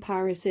date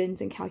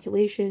comparisons and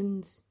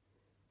calculations.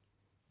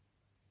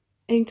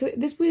 And so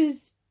this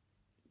was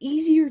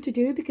easier to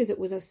do because it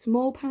was a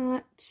small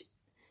patch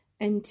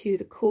into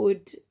the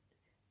code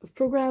of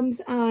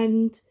programs,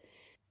 and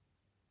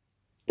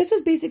this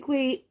was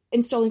basically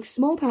installing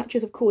small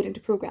patches of code into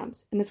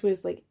programs, and this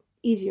was like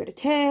easier to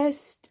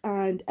test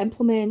and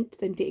implement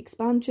than date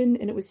expansion,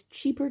 and it was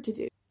cheaper to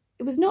do.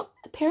 It was not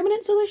a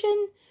permanent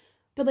solution,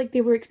 but like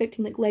they were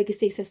expecting like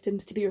legacy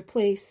systems to be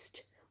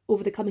replaced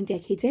over the coming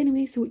decades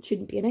anyway, so it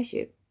shouldn't be an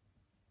issue.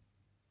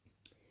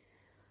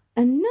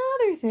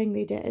 Another thing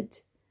they did,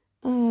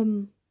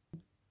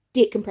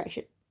 date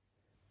compression.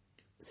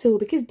 So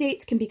because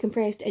dates can be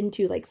compressed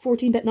into like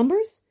 14-bit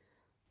numbers,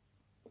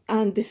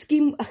 and the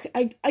scheme,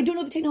 I don't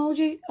know the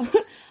technology.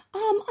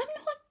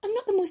 I'm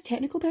not the most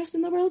technical person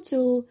in the world,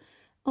 so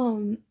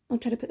I'll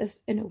try to put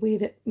this in a way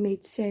that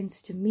made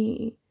sense to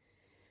me.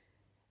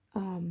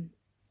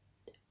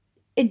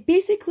 It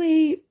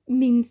basically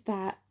means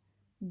that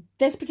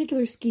this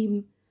particular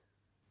scheme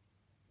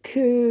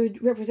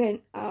could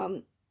represent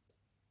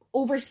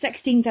over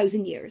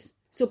 16,000 years.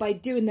 So by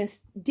doing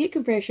this date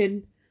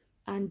compression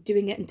and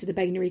doing it into the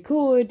binary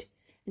code,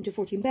 into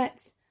 14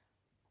 bits,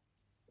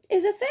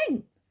 is a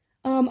thing.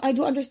 I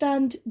don't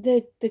understand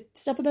the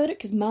stuff about it,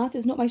 because math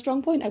is not my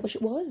strong point. I wish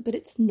it was, but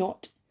it's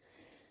not.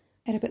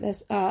 And about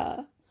this,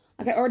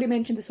 like I already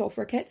mentioned the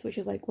software kits, which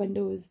is like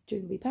Windows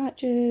doing wee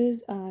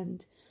patches,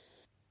 and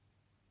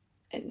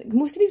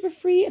most of these were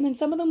free, and then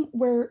some of them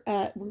were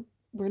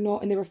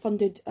not, and they were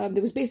funded.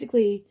 There was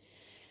basically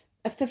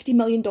a $50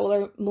 million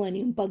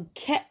Millennium Bug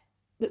kit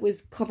that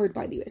was covered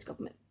by the US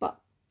government. But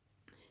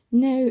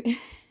now,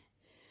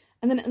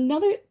 and then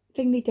another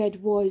thing they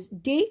did was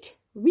date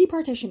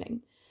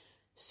repartitioning.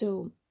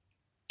 So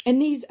in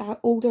these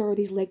older or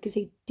these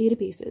legacy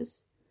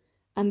databases,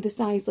 and the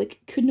size like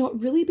could not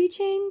really be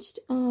changed,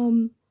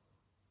 the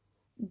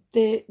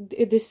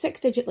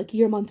 6-digit like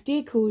year, month,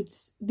 day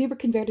codes, they were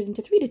converted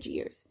into 3-digit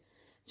years.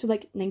 So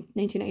like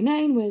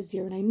 1999 was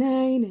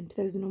 099 and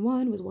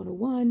 2001 was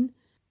 101.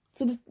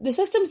 So the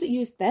systems that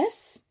use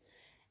this,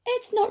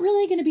 it's not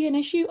really going to be an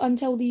issue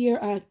until the year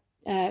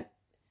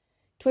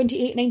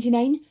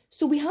 2899.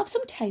 So we have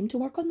some time to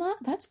work on that.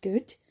 That's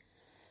good.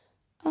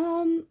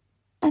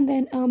 And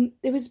then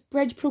there was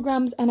bridge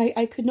programs, and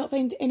I could not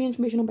find any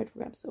information on bridge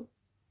programs. So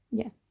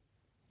yeah.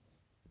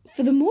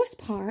 For the most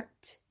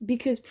part,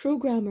 because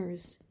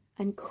programmers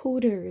and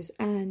coders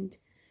and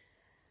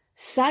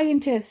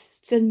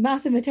scientists and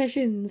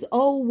mathematicians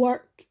all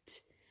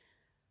worked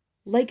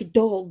like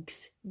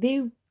dogs,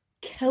 they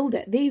killed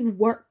it. They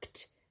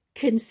worked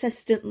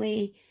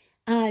consistently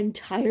and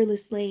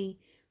tirelessly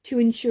to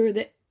ensure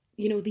that,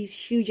 you know, these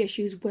huge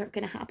issues weren't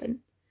going to happen.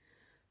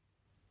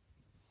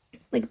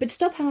 Like, but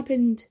stuff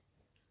happened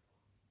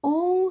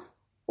all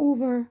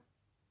over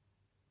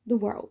the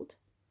world.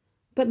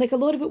 But, like, a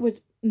lot of it was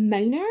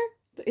minor.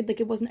 Like,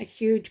 it wasn't a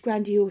huge,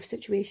 grandiose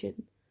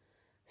situation.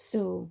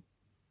 So,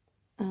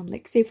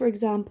 like, say, for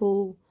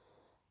example...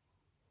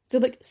 So,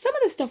 like, some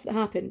of the stuff that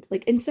happened,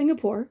 like, in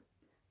Singapore,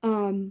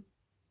 and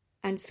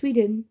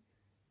Sweden,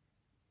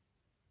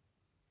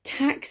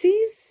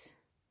 taxis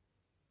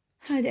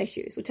had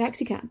issues with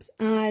taxi cabs.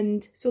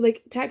 And so,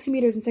 like, taxi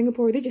meters in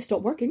Singapore, they just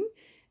stopped working.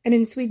 And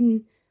in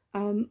Sweden,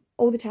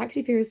 all the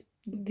taxi fares,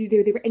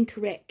 they were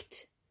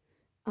incorrect.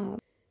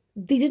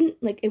 They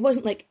didn't, like, it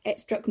wasn't like it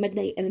struck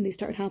midnight and then they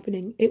started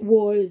happening. It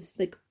was,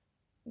 like,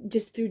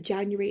 just through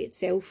January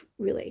itself,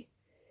 really.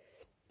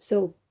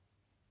 So,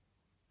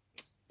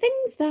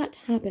 things that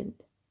happened.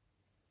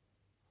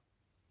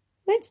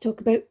 Let's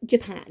talk about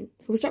Japan.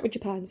 So we'll start with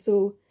Japan.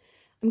 So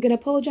I'm going to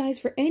apologise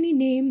for any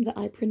name that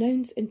I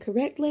pronounce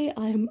incorrectly.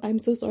 I'm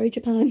so sorry,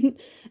 Japan.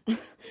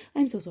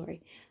 I'm so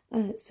sorry.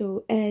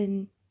 So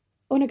in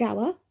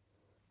Onagawa,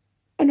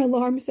 an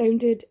alarm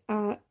sounded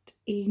at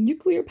a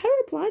nuclear power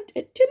plant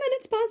at 2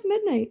 minutes past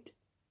midnight.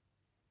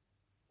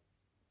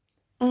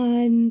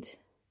 And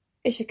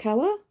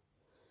Ishikawa,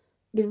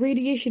 the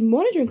radiation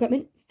monitoring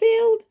equipment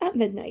failed at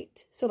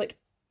midnight. So, like,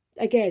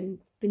 again,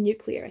 the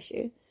nuclear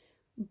issue.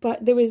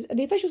 But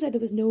the official said there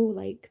was no,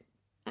 like,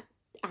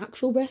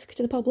 actual risk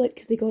to the public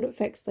because they got it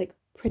fixed, like,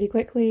 pretty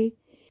quickly.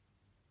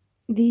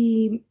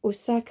 The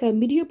Osaka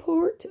Media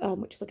Port,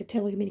 which is like a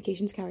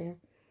telecommunications carrier.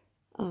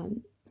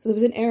 So there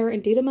was an error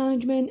in data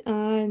management,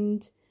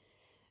 and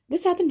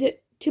this happened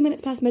at 2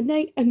 minutes past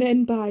midnight, and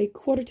then by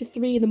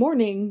 2:45 in the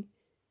morning,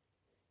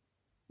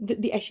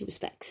 the issue was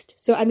fixed.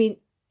 So, I mean,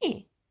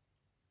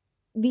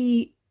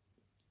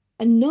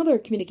 another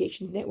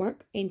communications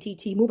network,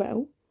 NTT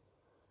Mobile,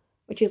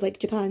 which is like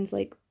Japan's,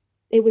 like,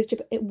 it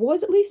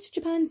was at least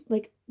Japan's,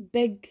 like,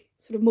 big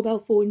sort of mobile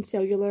phone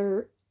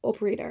cellular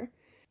operator.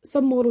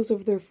 Some models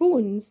of their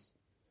phones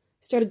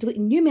started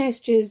deleting new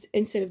messages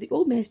instead of the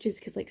old messages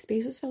because, like,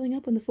 space was filling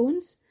up on the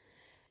phones.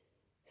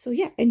 So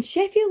yeah, in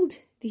Sheffield,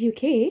 the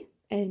UK,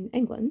 in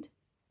England,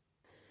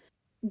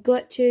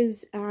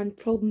 glitches and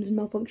problems and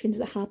malfunctions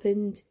that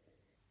happened.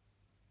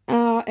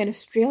 In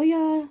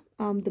Australia,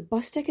 the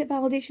bus ticket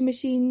validation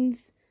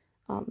machines,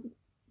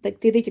 like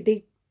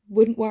they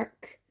wouldn't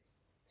work.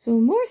 So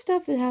more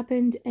stuff that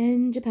happened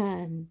in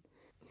Japan.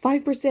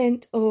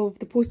 5% of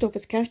the post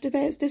office cash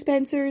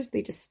dispensers,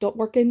 they just stopped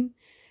working.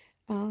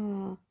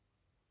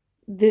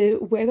 The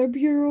Weather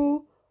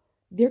Bureau,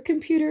 their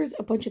computers,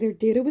 a bunch of their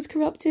data was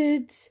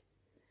corrupted.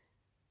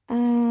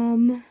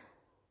 In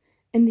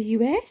the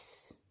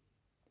US,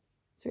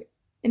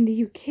 in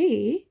the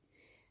UK,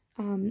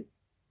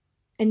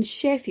 in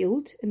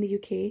Sheffield, in the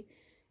UK,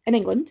 in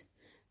England,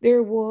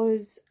 there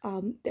was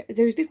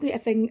basically a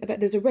thing about,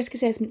 there's a risk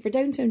assessment for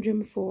Down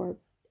syndrome for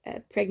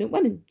pregnant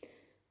women,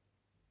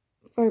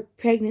 for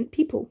pregnant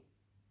people.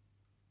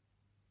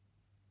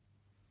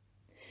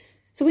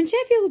 So in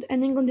Sheffield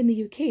and England in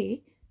the UK,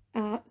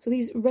 so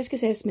these risk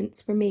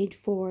assessments were made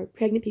for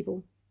pregnant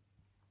people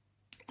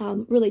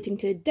relating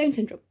to Down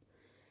syndrome.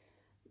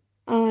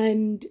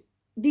 And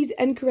these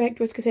incorrect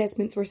risk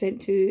assessments were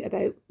sent to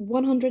about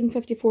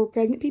 154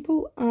 pregnant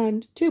people,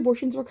 and 2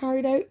 abortions were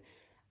carried out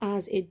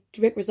as a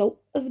direct result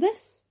of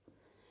this.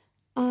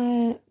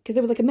 Because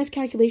there was like a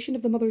miscalculation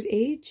of the mother's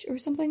age or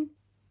something.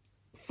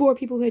 4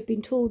 people who had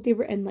been told they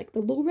were in like the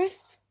low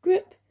risk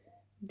group,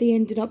 they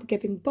ended up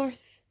giving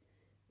birth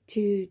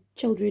to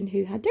children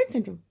who had Down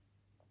syndrome.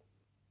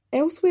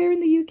 Elsewhere in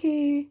the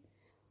UK,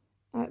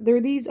 there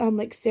are these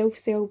like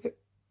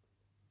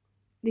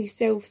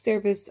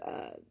self-service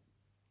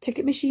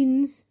ticket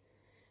machines,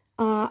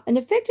 and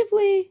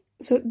effectively,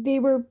 so they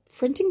were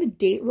printing the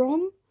date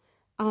wrong,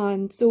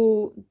 and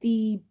so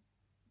the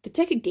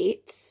ticket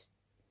gates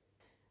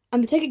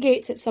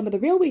at some of the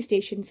railway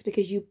stations,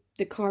 because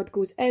the card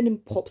goes in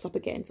and pops up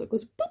again, so it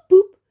goes boop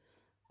boop,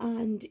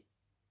 and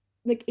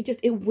like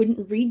it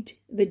wouldn't read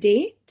the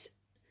date,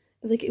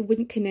 like it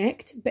wouldn't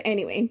connect. But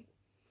anyway,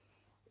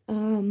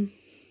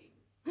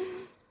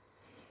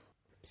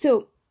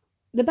 so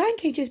the bank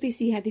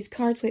HSBC had these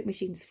card swipe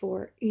machines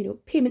for,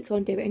 payments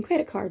on debit and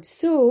credit cards.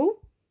 So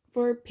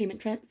for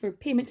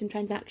payments and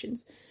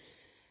transactions,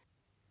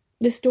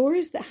 the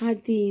stores that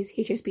had these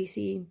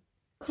HSBC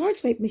card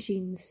swipe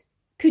machines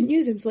couldn't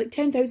use them. So like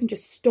 10,000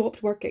 just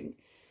stopped working.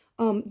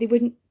 They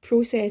wouldn't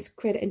process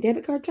credit and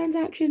debit card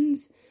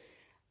transactions,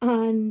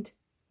 and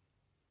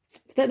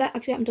that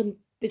actually happened on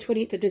the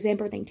 28th of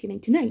December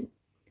 1999.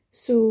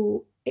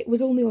 So it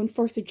was only on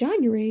 1st of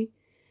January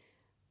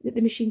that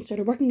the machine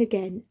started working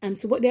again. And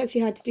so what they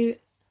actually had to do,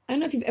 I don't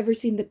know if you've ever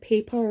seen the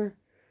paper,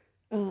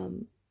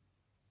 there's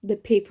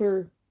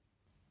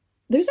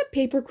a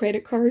paper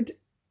credit card,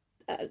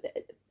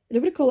 they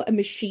would call it a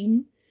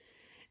machine.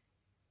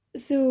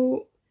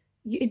 So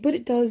what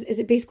it does is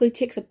it basically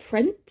takes a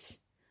print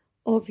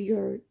of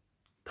your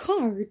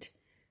card,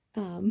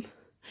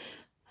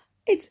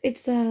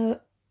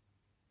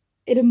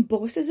 it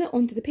embosses it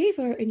onto the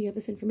paper, and you have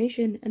this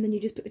information, and then you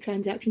just put the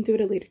transaction through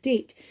at a later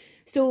date.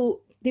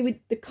 So the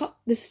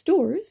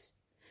stores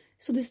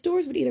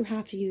would either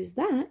have to use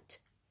that,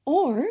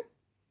 or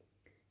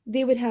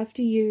they would have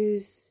to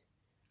use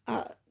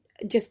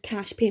just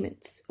cash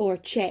payments or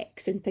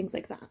checks and things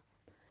like that.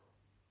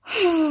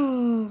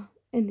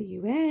 In the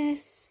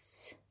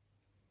US,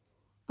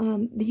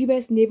 the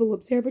US Naval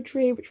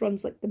Observatory, which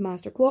runs like the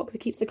master clock that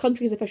keeps the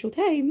country's official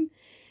time,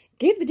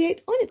 gave the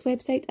date on its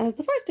website as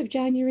the 1st of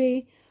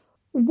January,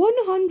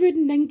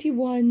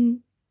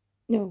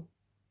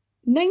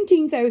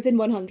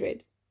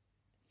 19,100.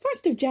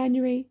 1st of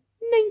January,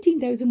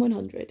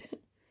 19,100.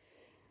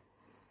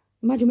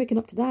 Imagine waking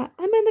up to that.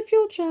 I'm in the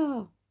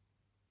future.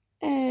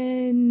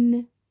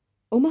 In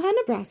Omaha,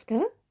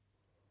 Nebraska,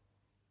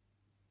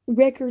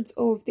 records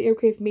of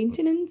aircraft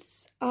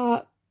maintenance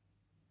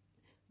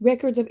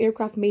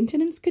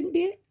couldn't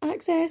be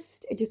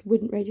accessed. It just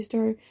wouldn't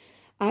register.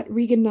 At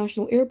Reagan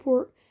National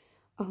Airport,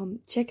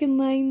 check-in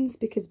lines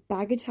because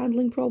baggage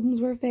handling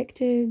problems were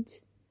affected.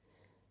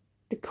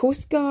 The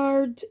Coast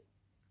Guard,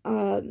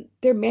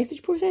 their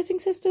message processing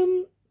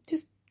system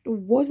just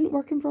wasn't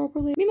working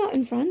properly. Meanwhile,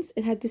 in France,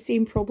 it had the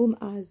same problem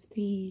as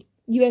the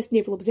US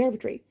Naval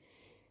Observatory.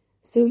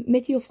 So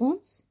Météo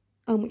France,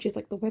 which is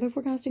like the weather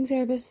forecasting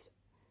service,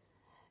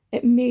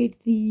 it made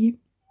the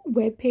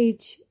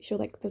webpage show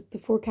like the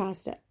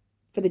forecast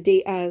for the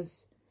date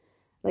as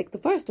like the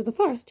 1st of the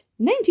 1st,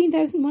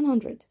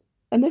 19,100.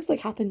 And this like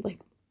happened like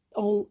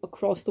all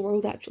across the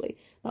world actually.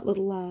 That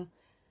little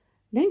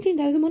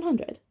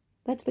 19,100.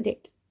 That's the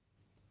date.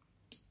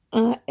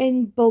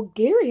 In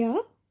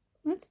Bulgaria,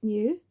 that's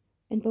new.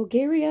 In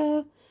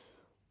Bulgaria,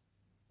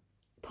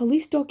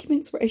 police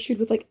documents were issued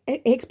with like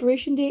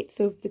expiration dates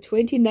of the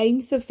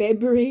 29th of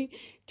February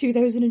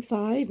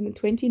 2005 and the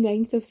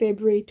 29th of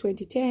February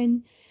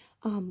 2010,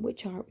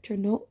 which are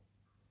not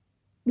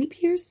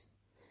leap years.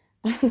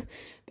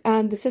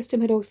 And the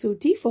system had also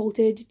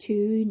defaulted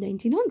to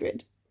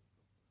 1900.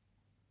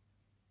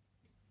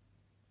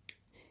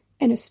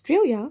 In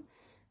Australia,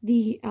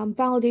 the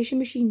validation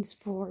machines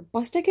for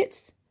bus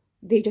tickets,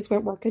 they just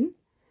weren't working.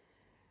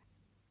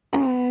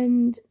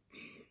 And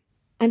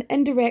an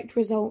indirect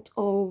result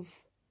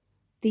of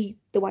the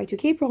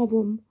Y2K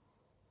problem,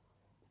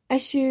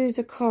 issues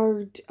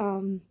occurred,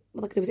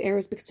 like there was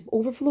errors because of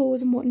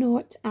overflows and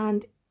whatnot,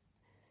 and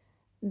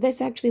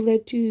this actually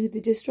led to the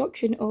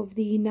destruction of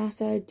the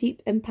NASA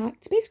Deep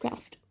Impact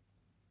spacecraft.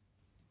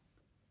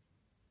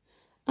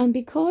 And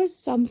because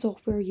some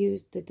software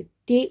used the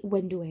date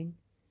windowing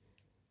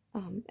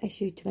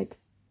issue to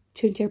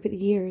interpret the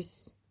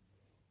years,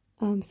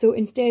 so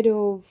instead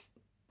of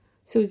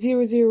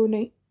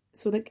 009,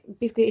 so like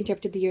basically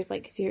interpreted the years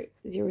like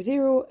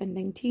 00 and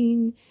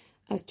 19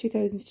 as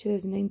 2000 to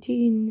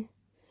 2019,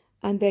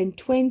 and then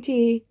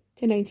 20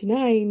 to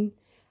 99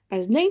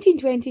 as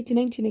 1920 to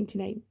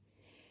 1999.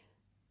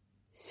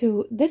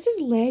 So this has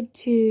led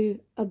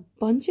to a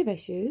bunch of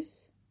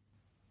issues.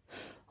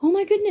 Oh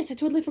my goodness, I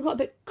totally forgot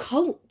about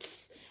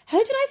cults. How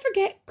did I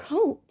forget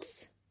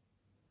cults?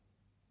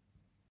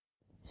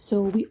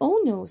 So we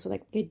all know, so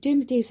like we had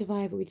Doomsday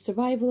Survivor, we had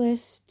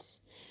survivalists,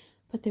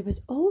 but there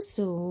was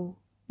also,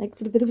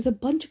 there was a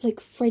bunch of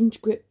fringe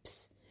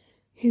groups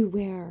who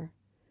were,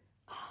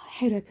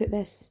 how do I put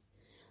this?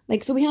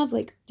 So we have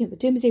the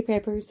Doomsday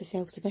Preppers, the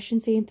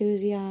self-sufficiency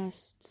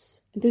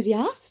enthusiasts,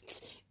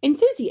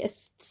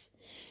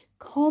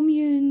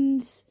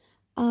 communes,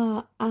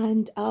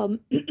 and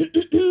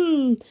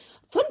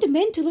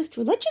fundamentalist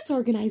religious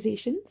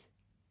organizations.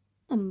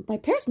 My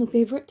personal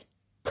favourite,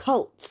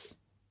 cults.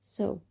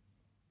 So,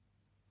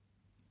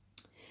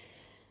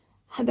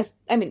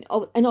 and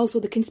also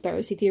the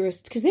conspiracy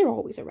theorists, because they're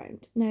always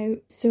around. Now,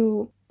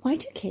 so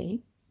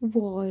Y2K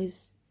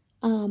was,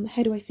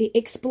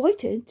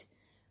 exploited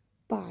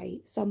by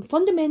some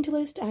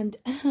fundamentalist and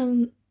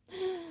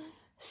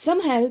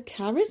somehow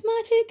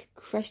charismatic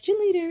Christian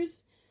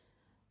leaders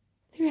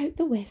throughout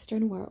the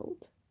Western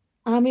world.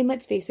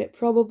 Let's face it,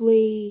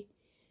 probably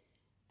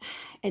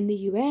in the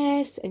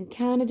US and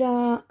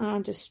Canada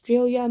and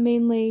Australia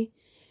mainly.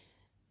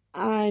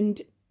 And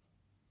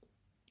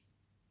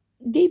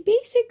they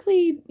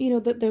basically,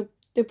 the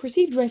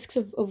perceived risks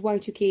of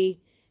Y2K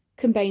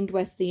combined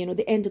with the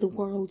end of the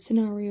world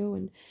scenario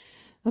and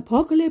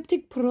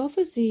apocalyptic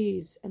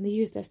prophecies, and they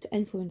use this to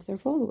influence their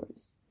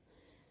followers.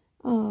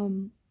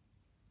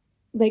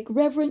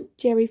 Reverend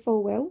Jerry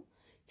Falwell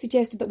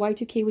suggested that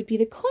Y2K would be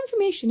the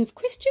confirmation of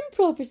Christian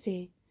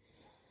prophecy,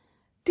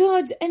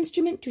 God's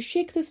instrument to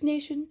shake this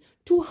nation,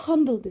 to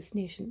humble this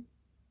nation.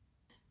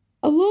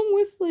 Along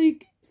with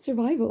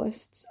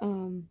survivalists,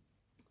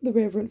 the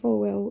Reverend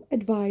Falwell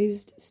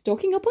advised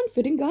stocking up on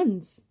food and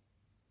guns,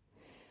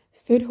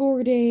 food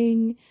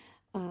hoarding,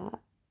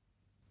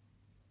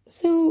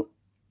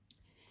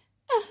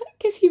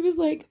 because he was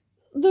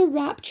the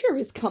rapture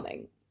is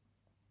coming.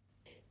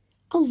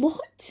 A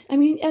lot,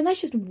 and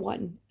that's just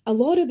one. A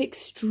lot of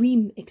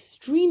extreme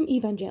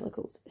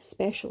evangelicals,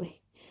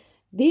 especially,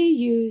 they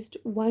used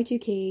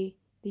Y2K,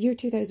 the year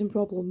 2000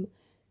 problem,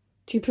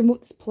 to promote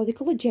this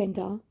political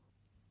agenda,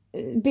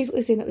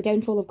 basically saying that the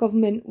downfall of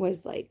government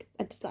was a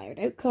desired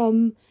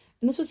outcome,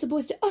 and this was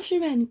supposed to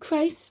usher in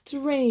Christ's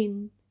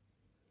reign.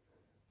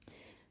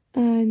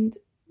 And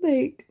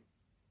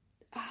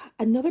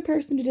another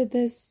person who did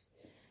this,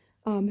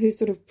 who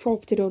sort of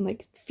profited on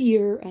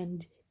fear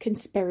and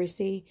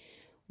conspiracy,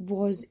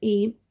 was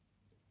a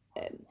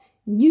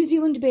New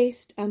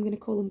Zealand-based, I'm going to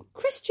call him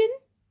Christian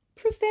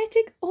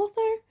prophetic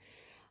author,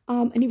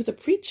 and he was a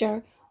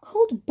preacher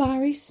called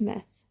Barry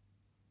Smith.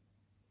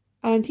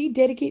 And he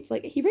dedicates,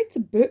 he writes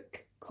a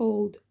book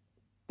called,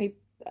 I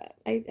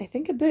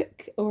think a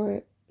book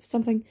or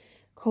something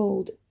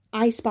called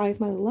I Spy with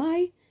My Little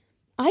Eye.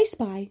 I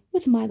Spy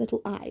with My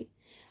Little Eye.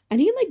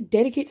 And he,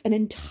 dedicates an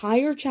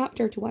entire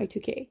chapter to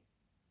Y2K.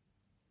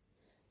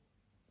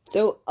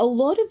 So, a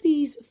lot of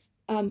these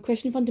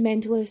Christian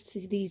fundamentalists,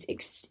 these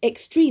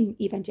extreme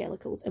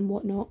evangelicals and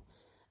whatnot,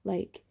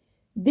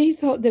 they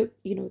thought that,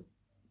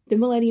 the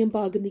millennium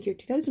bug and the year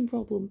 2000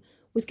 problem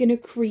was going to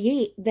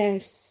create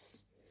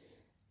this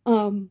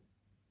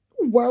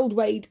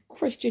worldwide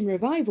Christian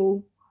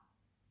revival.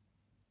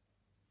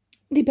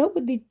 They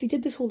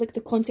did this whole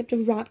the concept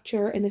of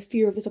rapture and the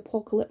fear of this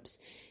apocalypse.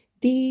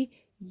 They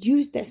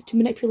used this to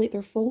manipulate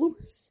their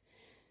followers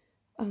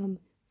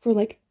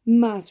for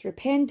mass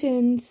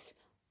repentance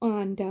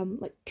and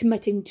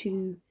committing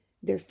to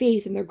their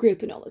faith and their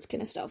group and all this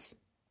kind of stuff.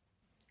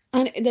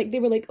 And they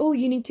were oh,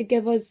 you need to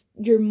give us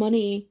your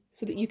money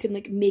so that you can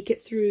make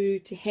it through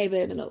to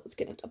heaven and all this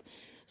kind of stuff.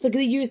 So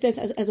they use this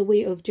as a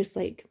way of just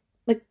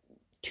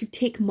to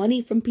take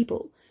money from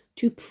people,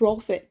 to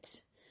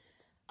profit,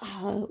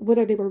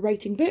 whether they were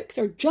writing books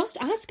or just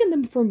asking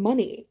them for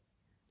money.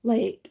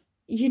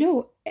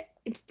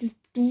 It's just...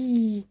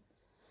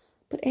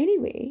 But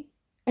anyway,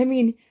 I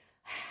mean...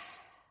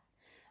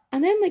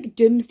 And then, like,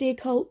 doomsday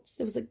cults.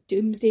 There was, like,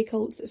 doomsday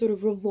cults that sort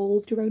of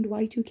revolved around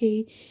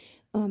Y2K.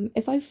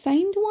 If I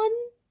find one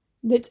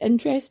that's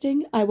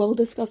interesting, I will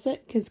discuss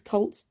it, because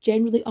cults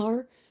generally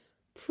are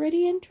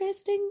pretty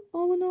interesting,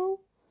 all in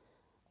all.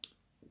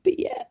 But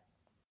yeah.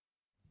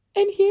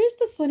 And here's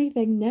the funny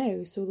thing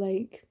now. So,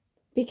 like,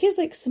 because,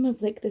 like, some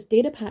of, like, this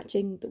data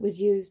patching that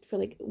was used for,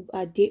 like,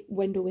 date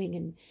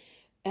windowing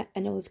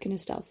and all this kind of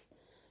stuff,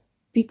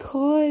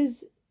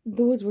 because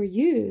those were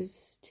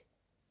used,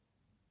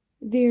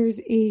 there's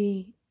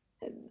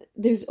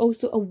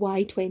also a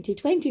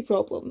Y2020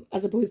 problem,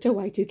 as opposed to a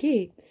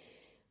Y2K,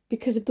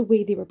 because of the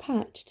way they were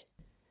patched.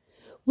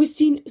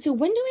 So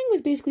windowing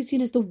was basically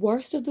seen as the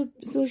worst of the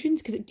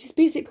solutions, because it just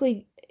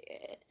basically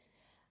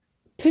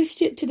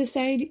pushed it to the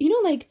side. You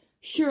know, like,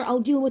 sure, I'll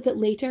deal with it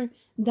later.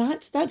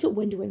 That's what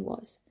windowing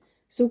was.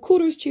 So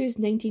coders choose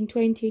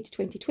 1920 to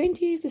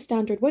 2020 as the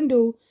standard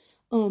window,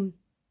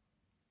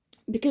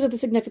 because of the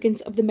significance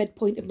of the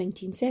midpoint of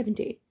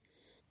 1970.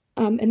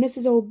 And this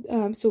is all,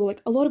 so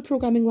like a lot of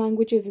programming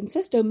languages and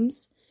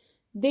systems,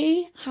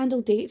 they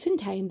handle dates and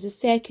times as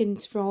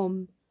seconds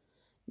from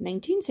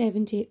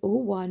 1970,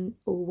 01,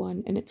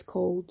 and it's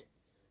called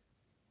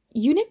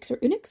Unix or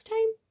Unix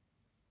time?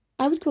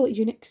 I would call it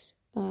Unix.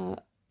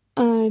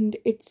 And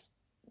it's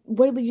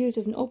widely used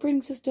as an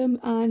operating system,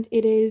 and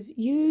it's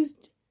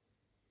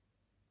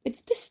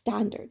the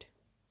standard.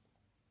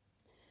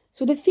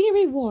 So the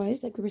theory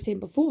was, like we were saying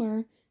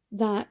before,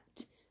 that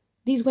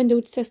these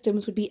windowed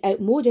systems would be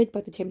outmoded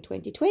by the time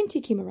 2020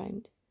 came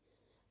around.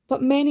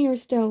 But many are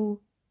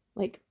still,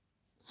 like,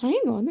 hang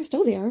on, they're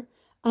still there.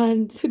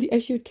 And the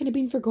issue had kind of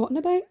been forgotten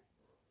about.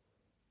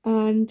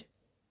 And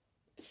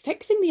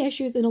fixing the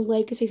issues in a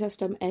legacy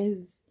system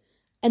is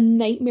a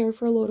nightmare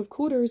for a lot of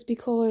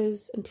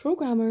coders and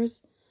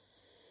programmers,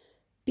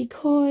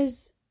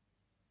 because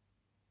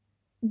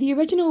the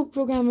original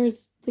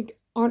programmers, like,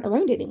 aren't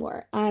around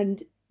anymore.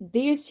 And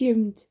they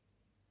assumed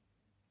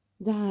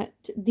that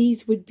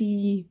these would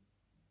be,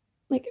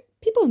 like,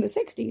 people in the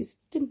 60s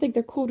didn't think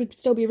their code would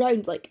still be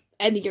around, like,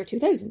 in the year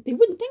 2000. They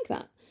wouldn't think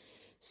that.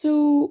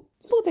 So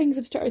things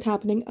have started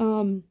happening.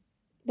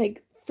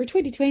 Like, for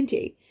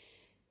 2020,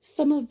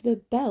 some of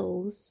the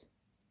bills,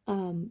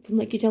 from,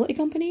 like, utility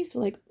companies, so,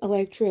 like,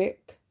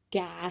 electric,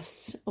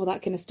 gas, all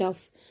that kind of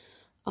stuff,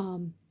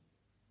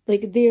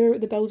 like,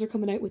 the bills are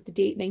coming out with the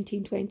date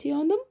 1920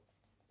 on them.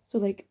 So,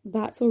 like,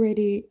 that's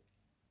already...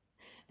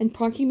 And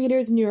parking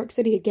meters in New York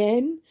City,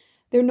 again,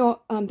 they're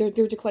not,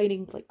 they're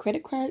declining, like,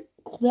 credit card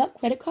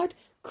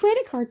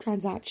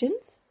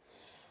transactions.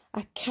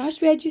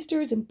 Cash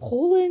registers in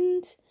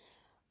Poland,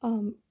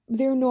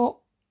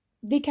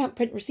 they can't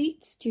print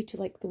receipts due to,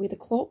 like, the way the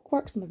clock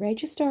works on the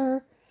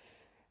register.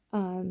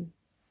 Oh,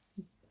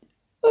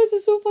 this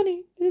is so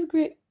funny. This is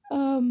great.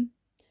 WWE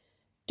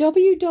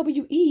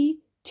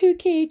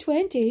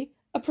 2K20,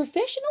 a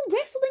professional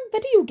wrestling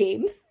video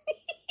game,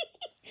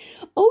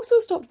 also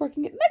stopped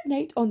working at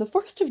midnight on the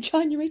 1st of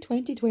January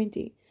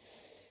 2020.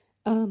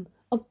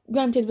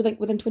 Granted,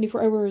 within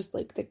 24 hours,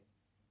 like, the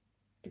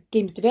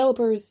game's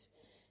developers,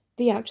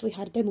 they actually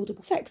had a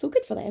downloadable fix, so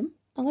good for them.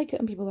 I like it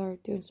when people are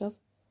doing stuff.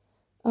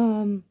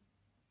 Oh,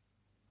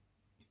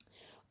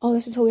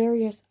 this is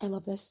hilarious. I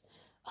love this.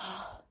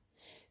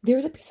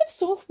 There's a piece of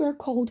software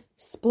called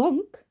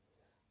Splunk,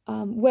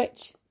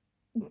 which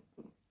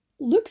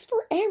looks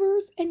for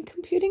errors in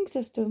computing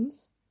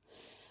systems,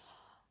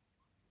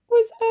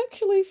 was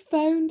actually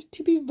found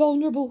to be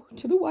vulnerable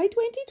to the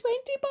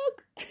Y2020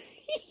 bug.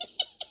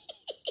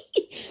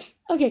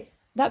 Okay,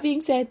 that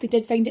being said, they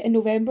did find it in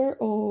November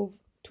of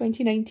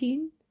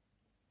 2019.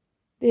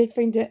 They did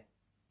find it,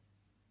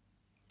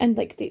 and,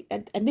 like,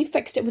 they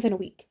fixed it within a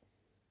week.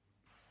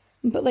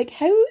 But, like,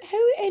 how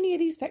any of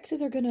these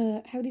fixes are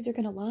gonna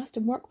last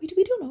and work, we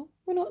don't know.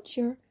 We're not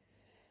sure.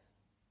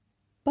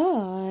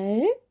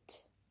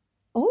 But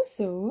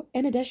also,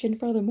 in addition,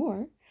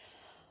 furthermore,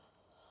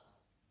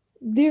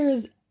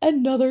 there's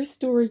another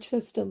storage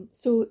system.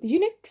 So the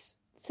Unix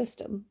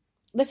system,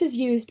 this is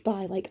used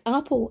by, like,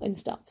 Apple and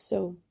stuff.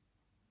 So,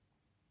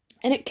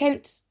 and it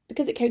counts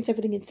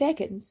everything in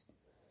seconds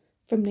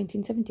from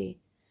 1970.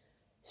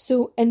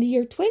 So in the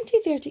year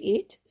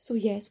 2038, so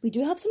yes, we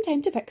do have some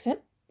time to fix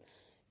it.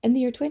 In the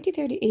year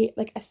 2038,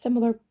 like, a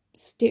similar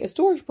state of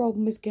storage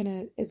problem is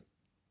gonna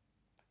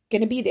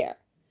be there.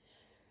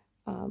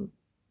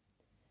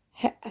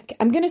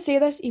 I'm gonna say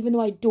this even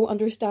though I don't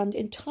understand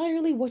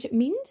entirely what it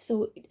means.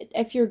 So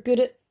if you're good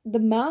at the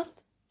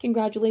math,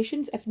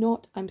 congratulations. If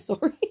not, I'm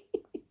sorry.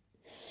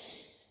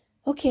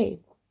 Okay.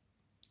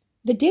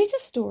 The data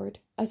stored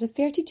as a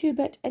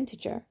 32-bit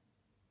integer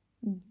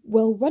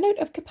will run out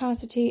of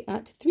capacity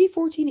at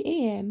 3:14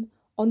 a.m.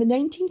 on the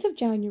 19th of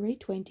January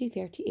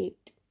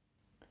 2038.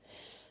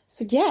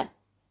 So yeah,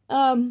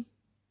 there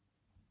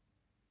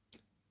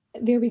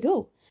we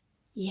go.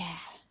 Yeah.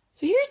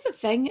 So here's the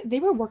thing, they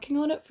were working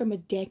on it from a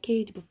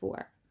decade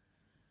before.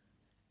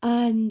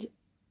 And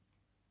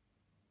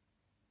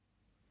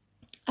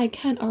I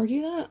can't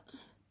argue that.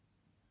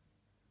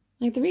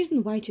 Like, the reason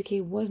the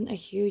Y2K wasn't a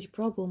huge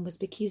problem was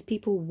because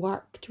people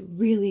worked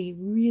really,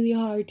 really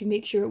hard to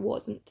make sure it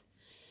wasn't.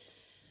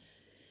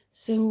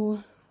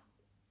 So,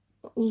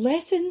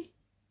 lesson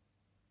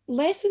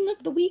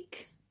of the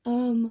week.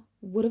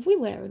 What have we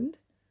learned?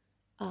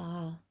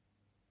 A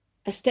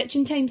stitch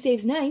in time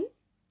saves 9.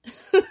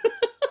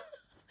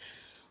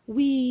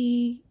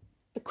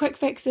 Quick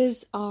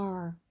fixes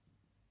are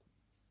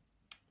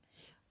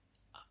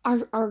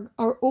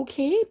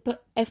okay,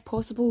 but if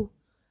possible,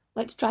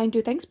 let's try and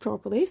do things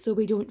properly so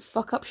we don't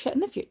fuck up shit in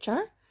the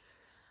future.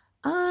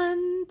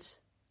 And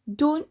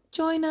don't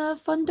join a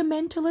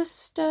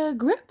fundamentalist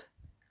group.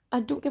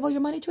 And don't give all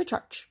your money to a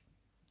church.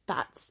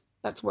 That's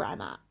where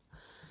I'm at.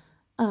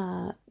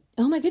 Oh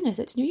my goodness,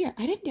 it's New Year.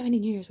 I didn't do any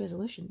New Year's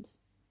resolutions.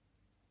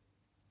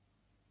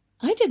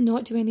 I did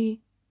not do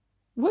any.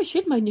 What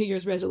should my New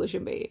Year's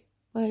resolution be?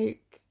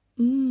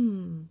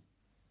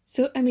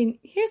 So, I mean,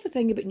 here's the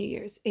thing about New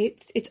Year's.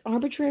 It's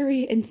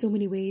arbitrary in so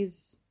many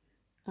ways.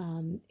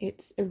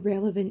 It's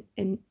irrelevant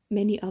in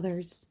many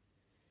others.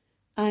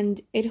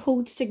 And it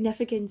holds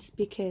significance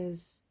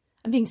because...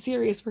 I'm being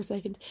serious for a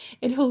second.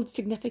 It holds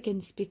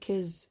significance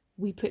because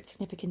we put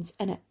significance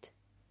in it.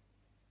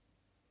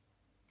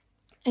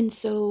 And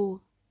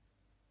so,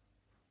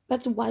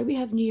 that's why we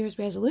have New Year's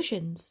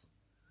resolutions.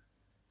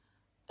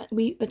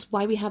 That's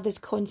why we have this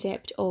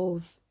concept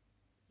of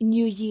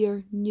new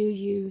year, new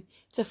you.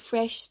 It's a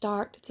fresh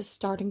start. It's a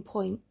starting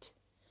point.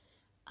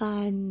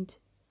 And,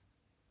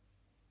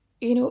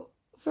 you know,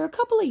 for a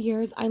couple of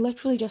years, I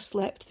literally just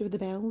slept through the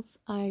bells.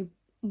 I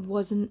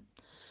wasn't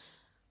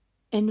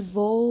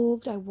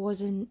involved. I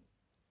wasn't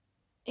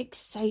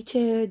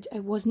excited. I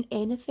wasn't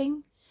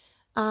anything.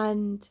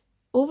 And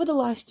over the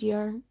last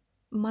year,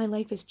 my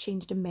life has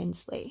changed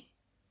immensely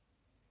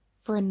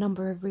for a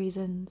number of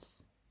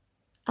reasons.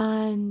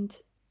 And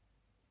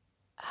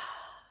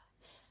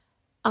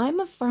I'm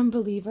a firm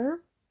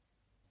believer,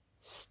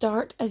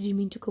 start as you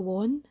mean to go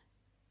on.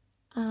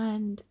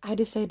 And I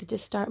decided to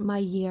start my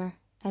year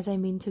as I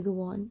mean to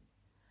go on.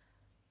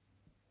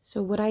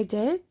 So what I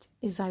did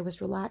is I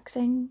was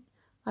relaxing,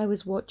 I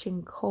was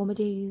watching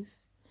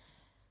comedies,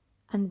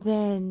 and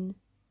then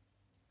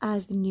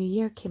as the new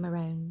year came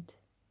around,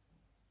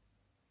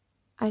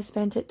 I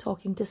spent it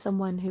talking to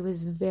someone who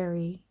was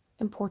very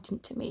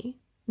important to me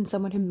and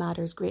someone who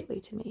matters greatly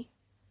to me.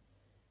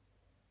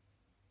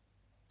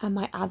 And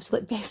my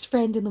absolute best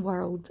friend in the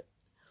world.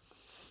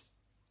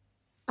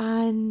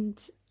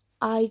 And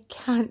I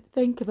can't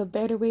think of a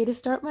better way to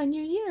start my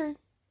new year.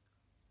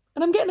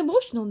 And I'm getting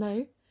emotional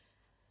now.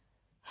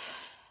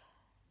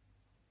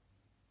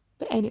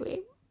 But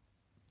anyway.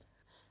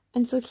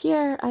 And so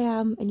here I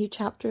am, a new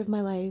chapter of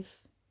my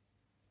life.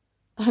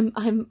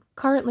 I'm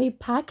currently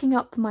packing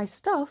up my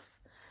stuff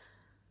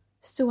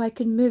so I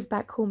can move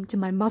back home to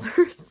my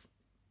mother's.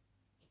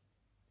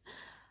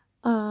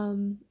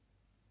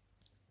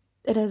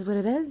 It is what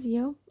it is, you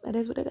know? It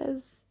is what it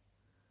is.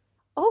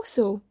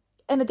 Also,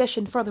 in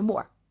addition,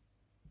 furthermore,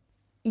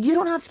 you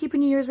don't have to keep a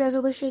New Year's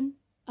resolution.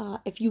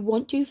 If you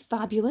want to,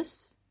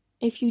 fabulous.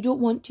 If you don't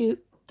want to,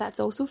 that's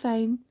also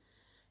fine.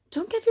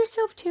 Don't give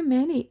yourself too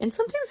many. And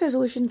sometimes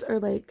resolutions are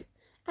like,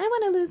 I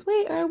want to lose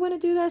weight or I want to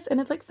do this. And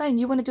it's like, fine,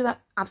 you want to do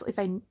that?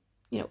 Absolutely fine.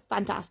 You know,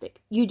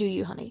 fantastic. You do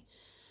you, honey.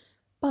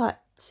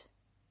 But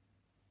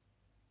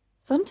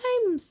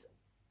sometimes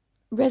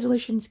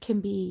resolutions can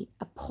be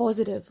a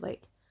positive,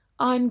 like,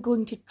 I'm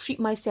going to treat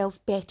myself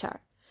better.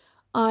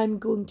 I'm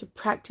going to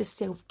practice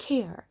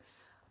self-care.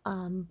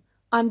 I'm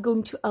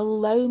going to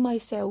allow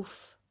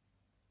myself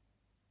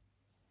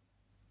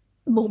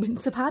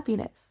moments of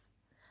happiness.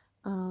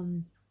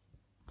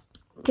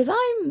 Because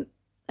I'm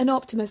an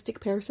optimistic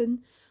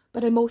person,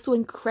 but I'm also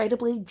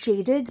incredibly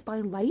jaded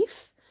by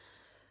life.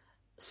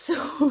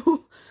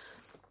 So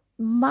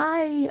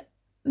my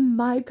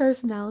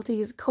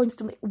personality is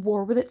constantly at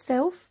war with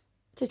itself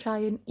to try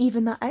and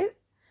even that out.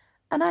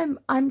 And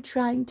I'm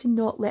trying to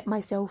not let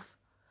myself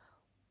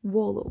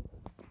wallow.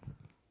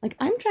 Like,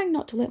 I'm trying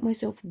not to let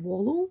myself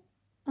wallow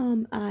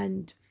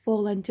and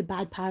fall into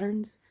bad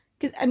patterns.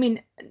 Because, I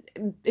mean,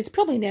 it's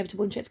probably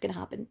inevitable and shit's going to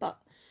happen, but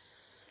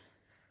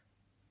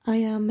I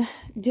am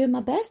doing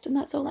my best and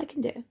that's all I can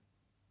do.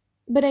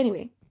 But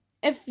anyway,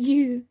 if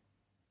you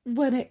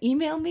want to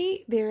email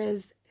me, there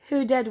is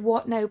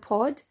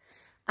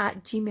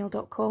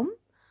whodidwhatnowpod@gmail.com.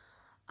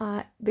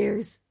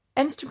 There's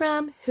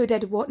Instagram,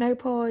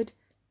 whodidwhatnowpod,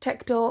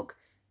 TikTok,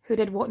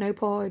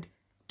 whodidwhatnowpod,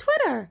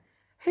 Twitter,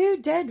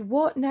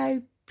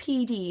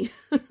 whodidwhatnowpd.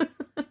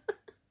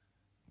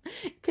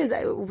 Because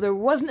there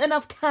wasn't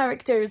enough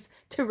characters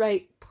to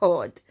write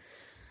pod.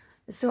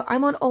 So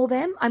I'm on all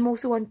them. I'm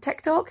also on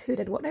TikTok,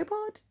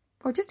 whodidwhatnowpod,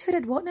 or just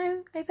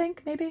whodidwhatnow, I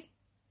think, maybe.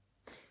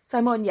 So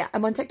I'm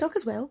on TikTok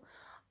as well,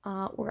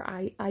 where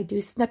I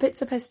do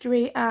snippets of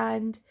history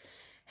and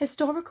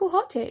historical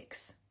hot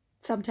takes,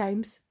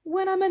 sometimes,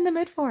 when I'm in the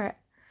mood for it.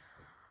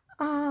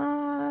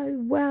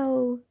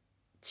 Well,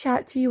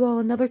 chat to you all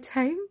another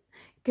time.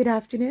 Good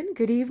afternoon,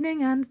 good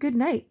evening, and good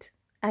night.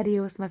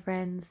 Adios, my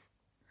friends.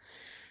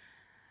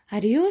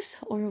 Adios,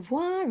 au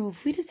revoir,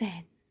 auf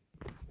Wiedersehen.